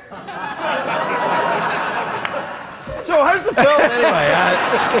 So how's the film anyway?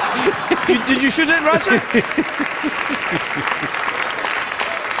 Did you shoot it in Russia?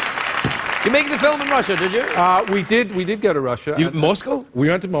 You make the film in Russia, did you? We did go to Russia. Moscow? We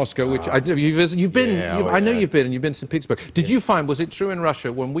went to Moscow, which I know you've been. I know you've been, and you've been to St. Petersburg. Did you find, was it true in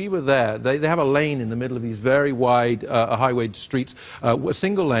Russia, when we were there, they have a lane in the middle of these very wide highway streets, a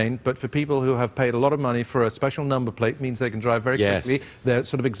single lane, but for people who have paid a lot of money for a special number plate, means they can drive very quickly. They're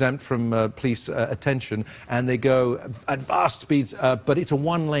sort of exempt from police attention, and they go at vast speeds, but it's a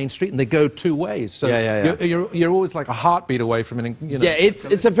one-lane street, and they go two ways. So you're always like a heartbeat away from it. You know. Yeah,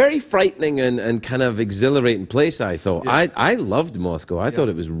 it's a very frightening and kind of exhilarating place, I thought. Yeah. I loved Moscow. I thought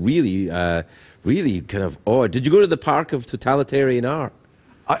it was really, really kind of odd. Did you go to the Park of Totalitarian Art?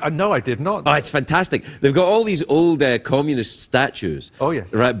 No, I did not. Oh, it's fantastic. They've got all these old communist statues. Oh,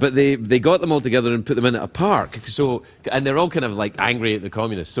 yes. Right, but they got them all together and put them in a park. So, and they're all kind of like angry at the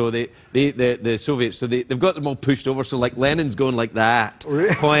communists. So the Soviets, so they've got them all pushed over. So like Lenin's going like that,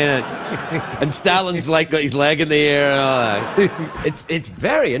 pointing, and Stalin's like got his leg in the air. And all that. It's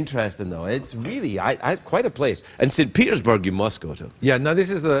very interesting though. It's really quite a place. And St. Petersburg, you must go to. Yeah, no, this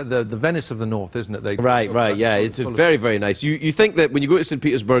is the Venice of the North, isn't it? Right. Yeah, it's very, very nice. You think that when you go to St.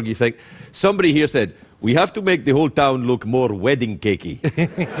 Petersburg, you think, somebody here said, we have to make the whole town look more wedding cakey.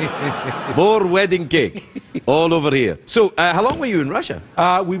 More wedding cake all over here. So, how long were you in Russia?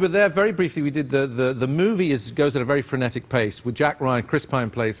 We were there very briefly. We did the movie goes at a very frenetic pace. With Jack Ryan, Chris Pine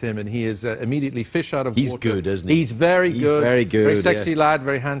plays him, and he is immediately fish out of water. He's good, isn't he? He's very good. Very good. Very sexy lad,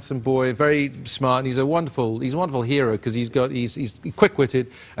 very handsome boy, very smart. And he's a wonderful hero because he's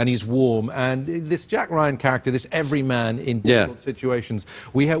quick-witted and he's warm. And this Jack Ryan character, this everyman in difficult situations.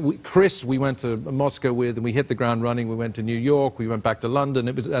 Chris, we went to Moscow with, and we hit the ground running. We went to New York, we went back to London.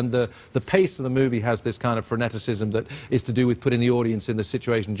 And the pace of the movie has this kind of freneticism that is to do with putting the audience in the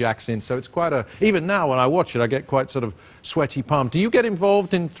situation Jack's in. So it's quite even now when I watch it, I get quite sort of sweaty palm. Do you get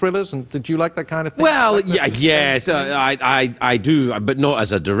involved in thrillers, and did you like that kind of thing? Well, yes, I do, but not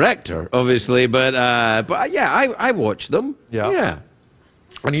as a director, obviously. But yeah, I watch them. Yeah.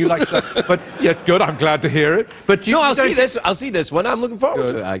 And you like that, but yeah, good. I'm glad to hear it. But you, no, you I'll don't see this. I'll see this one. I'm looking forward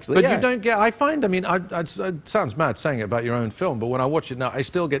to it, actually. But yeah. you don't get. I find. I mean, it sounds mad saying it about your own film, but when I watch it now, I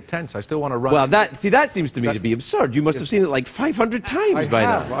still get tense. I still want to run. Well, that seems to me to be absurd. You must have seen it like 500 times by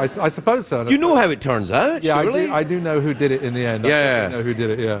now. I suppose so. You know how it turns out, yeah, surely? I do know who did it in the end. Yeah. I know who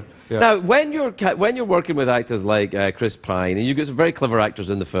did it. Yeah. Yeah. Now, when you're working with actors like Chris Pine, and you've got some very clever actors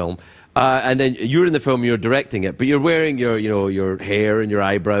in the film, and then you're in the film, you're directing it, but you're wearing your hair and your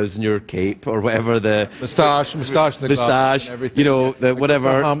eyebrows and your cape or whatever the moustache, and everything. You know, the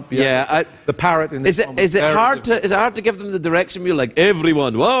whatever. The hump, yeah. The parrot in the film. Is it hard to give them the direction? You're like,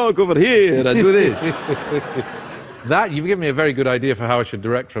 everyone walk over here and do this. That, you've given me a very good idea for how I should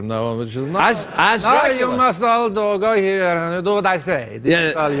direct from now on, which is not... As Dracula. You must all go here and do what I say. This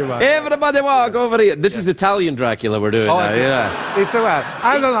is all you want. Everybody walk over here. This is Italian Dracula we're doing now, yeah. It's well.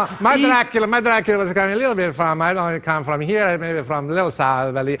 I don't know. My Dracula was coming a little bit from, I don't come from here, maybe from the little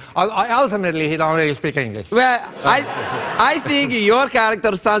South Valley. Ultimately, he don't really speak English. Well, I think your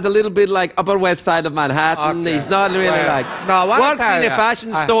character sounds a little bit like Upper West Side of Manhattan. Okay. He's not really like... No, works in a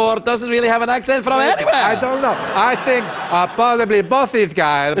fashion store, doesn't really have an accent from anywhere. I don't know. I think possibly both these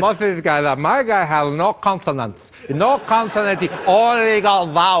guys, my guy has no consonants. No consonant, only got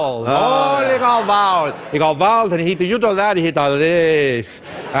vowels. Only got vowels. He got vowels and you do that, he does this.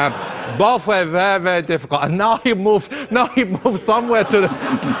 Both were very, very difficult. And now he moved somewhere to the,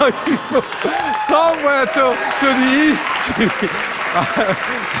 the east.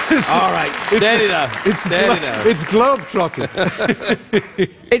 All right, steady now. It's globe-trotting.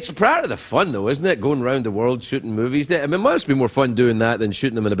 It's part of the fun, though, isn't it? Going around the world shooting movies. I mean, it must be more fun doing that than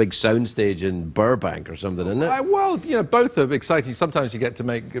shooting them in a big soundstage in Burbank or something, isn't it? Well, you know, both are exciting. Sometimes you get to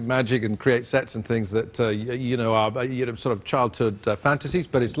make magic and create sets and things that you know are sort of childhood fantasies.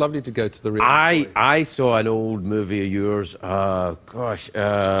 But it's lovely to go to the real. I saw an old movie of yours.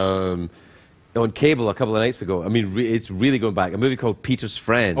 On cable a couple of nights ago. I mean, it's really going back. A movie called Peter's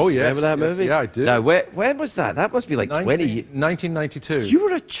Friends. Oh, yes. Remember that movie? Yeah, I do. Now, when was that? That must be like 1992. You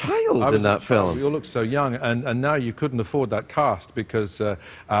were a child in that film. You all look so young, and now you couldn't afford that cast because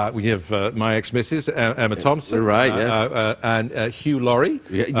we have my ex-missus, Emma Thompson. Right, yes. And Hugh Laurie.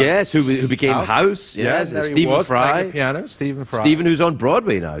 Yes, who became House. Yes, Stephen Fry. Piano, Stephen Fry. Stephen, who's on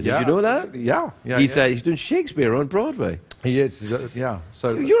Broadway now. Did you know that? Yeah. He's doing Shakespeare on Broadway. He is, yeah.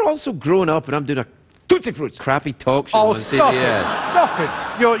 So you're also grown up, and I'm doing a Tootsie Fruits crappy talk show on CBS. Stop it!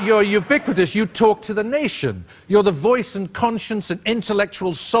 You're ubiquitous. You talk to the nation. You're the voice and conscience and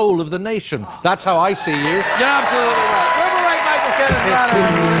intellectual soul of the nation. That's how I see you. You're absolutely right. We'll be right back with Kenneth Branagh.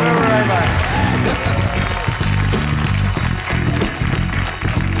 We'll be right back.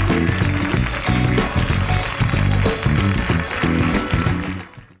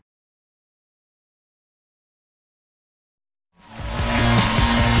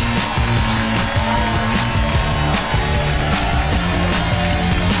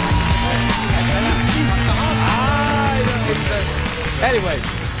 Anyway,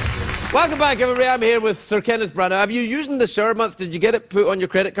 welcome back, everybody. I'm here with Sir Kenneth Branagh. Have you using the Sir month? Did you get it put on your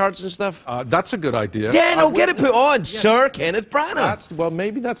credit cards and stuff? That's a good idea. Yeah, no, get it put on. Sir Kenneth Branagh. Well,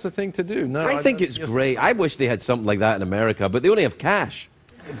 maybe that's the thing to do. No, I think it's great. I wish they had something like that in America, but they only have cash.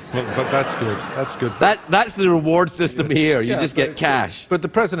 But that's good. That's good. That's the reward system here. You just get cash. Good. But the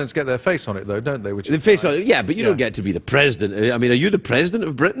presidents get their face on it, though, don't they? Which the face on it, yeah. But you don't get to be the president. I mean, are you the president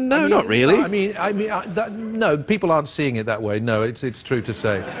of Britain? No, not really. No. People aren't seeing it that way. No, it's true to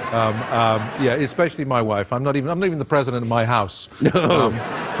say. Yeah, especially my wife. I'm not even the president of my house. No.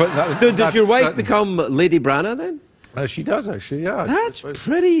 Does your wife become Lady Branagh then? She does, actually, yeah. That's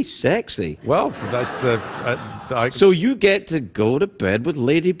pretty sexy. Well, that's so you get to go to bed with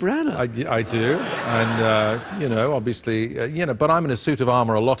Lady Branagh. I do, and you know, obviously, you know, but I'm in a suit of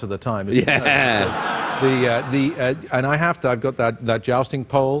armour a lot of the time. Yeah. And I have to. I've got that jousting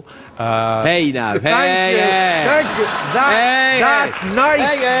pole. Hey now, thank you. That nice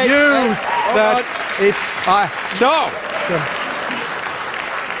news.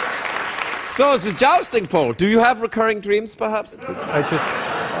 So it's a jousting pole. Do you have recurring dreams, perhaps?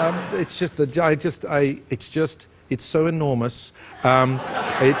 It's so enormous.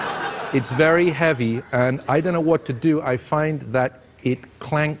 It's very heavy, and I don't know what to do. I find that it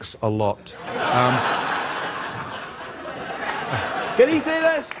clanks a lot. Can he say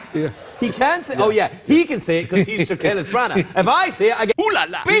this? Yeah. He can say. Yeah. Oh yeah, he can say it because he's Sir Kenneth Branagh. If I say it, I get ooh la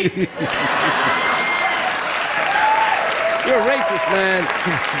la. Beep. You're a racist, man.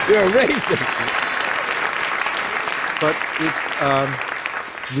 You're a racist. But it's,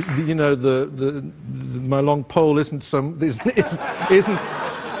 you know, my long pole isn't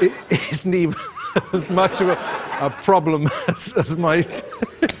even as much of a. problem as my...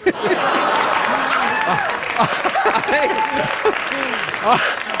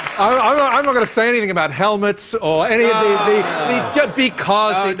 I'm not going to say anything about helmets or any of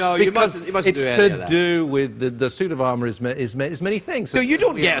because it's to do with the suit of armour is many things. So you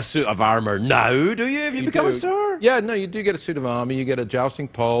don't get a suit of armour now, do you? If you become a sir? Yeah, no, you do get a suit of armour. You get a jousting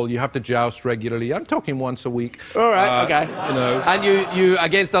pole. You have to joust regularly. I'm talking once a week. All right, okay. You know, and you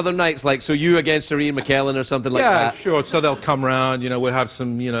against other knights, like so you against Sir Ian McKellen or something like that. Yeah, sure. So they'll come round. You know, we'll have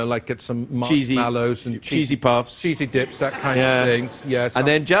some. You know, like get some marshmallows and cheesy puffs, cheesy dips, that kind of thing. Yes, and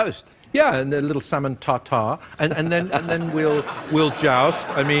then joust. Yeah, and a little salmon tartare, and then we'll joust.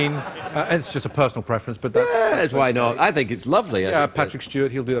 I mean, it's just a personal preference, but that's why not. I think it's lovely. Yeah, Patrick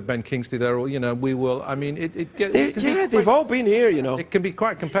Stewart, he'll do that. Ben Kingsley there, or you know, we will. I mean, they've all been here, you know. It can be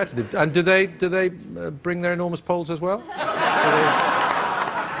quite competitive. And do they bring their enormous poles as well?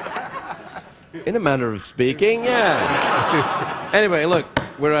 In a manner of speaking, yeah. Anyway, look,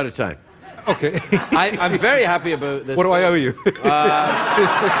 we're out of time. Okay. I'm very happy about this. What do I owe you? You'll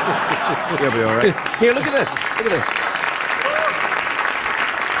be all right. Here, look at this. Look at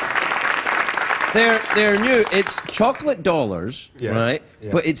this. They're new. It's chocolate dollars, right?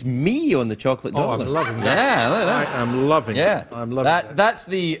 Yeah. But it's me on the chocolate dollar. I'm loving that. Yeah, look at that. I am loving it. I'm loving that. That's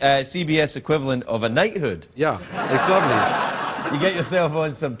the CBS equivalent of a knighthood. Yeah, it's lovely. You get yourself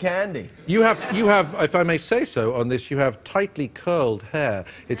on some candy. You have, if I may say so, on this, you have tightly curled hair.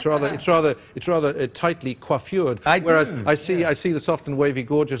 It's rather tightly coiffured. Whereas I see the soft and wavy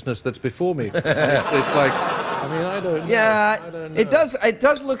gorgeousness that's before me. It's like, I mean, I don't know. Yeah, I don't know. It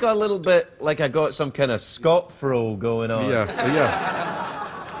does look a little bit like I got some kind of Scot fro going on.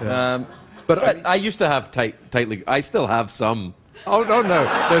 Yeah. But I used to have tightly. I still have some. Oh no,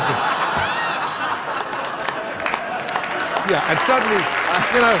 there's. Yeah, and suddenly,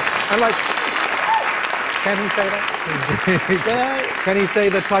 you know, I'm like, can he say that? Can he say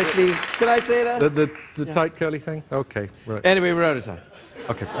the tightly... Can I say that? The tight curly thing? Okay, right. Anyway, we're out of time.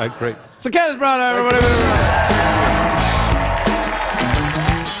 Okay, great. So Kenneth Branagh, everybody.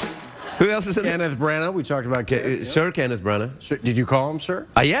 Who else is in Kenneth Branagh. We talked about Sir Kenneth Branagh. Sir, did you call him sir?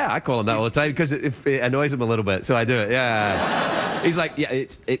 Yeah, I call him that all the time because it annoys him a little bit, so I do it. Yeah. He's like, yeah,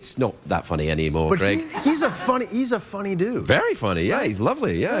 it's not that funny anymore, but Craig. He's a funny dude. Very funny. Yeah, he's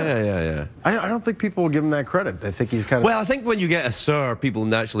lovely. Yeah. I don't think people will give him that credit. They think he's kind of. Well, I think when you get a sir, people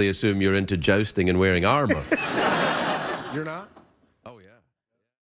naturally assume you're into jousting and wearing armour. You're not?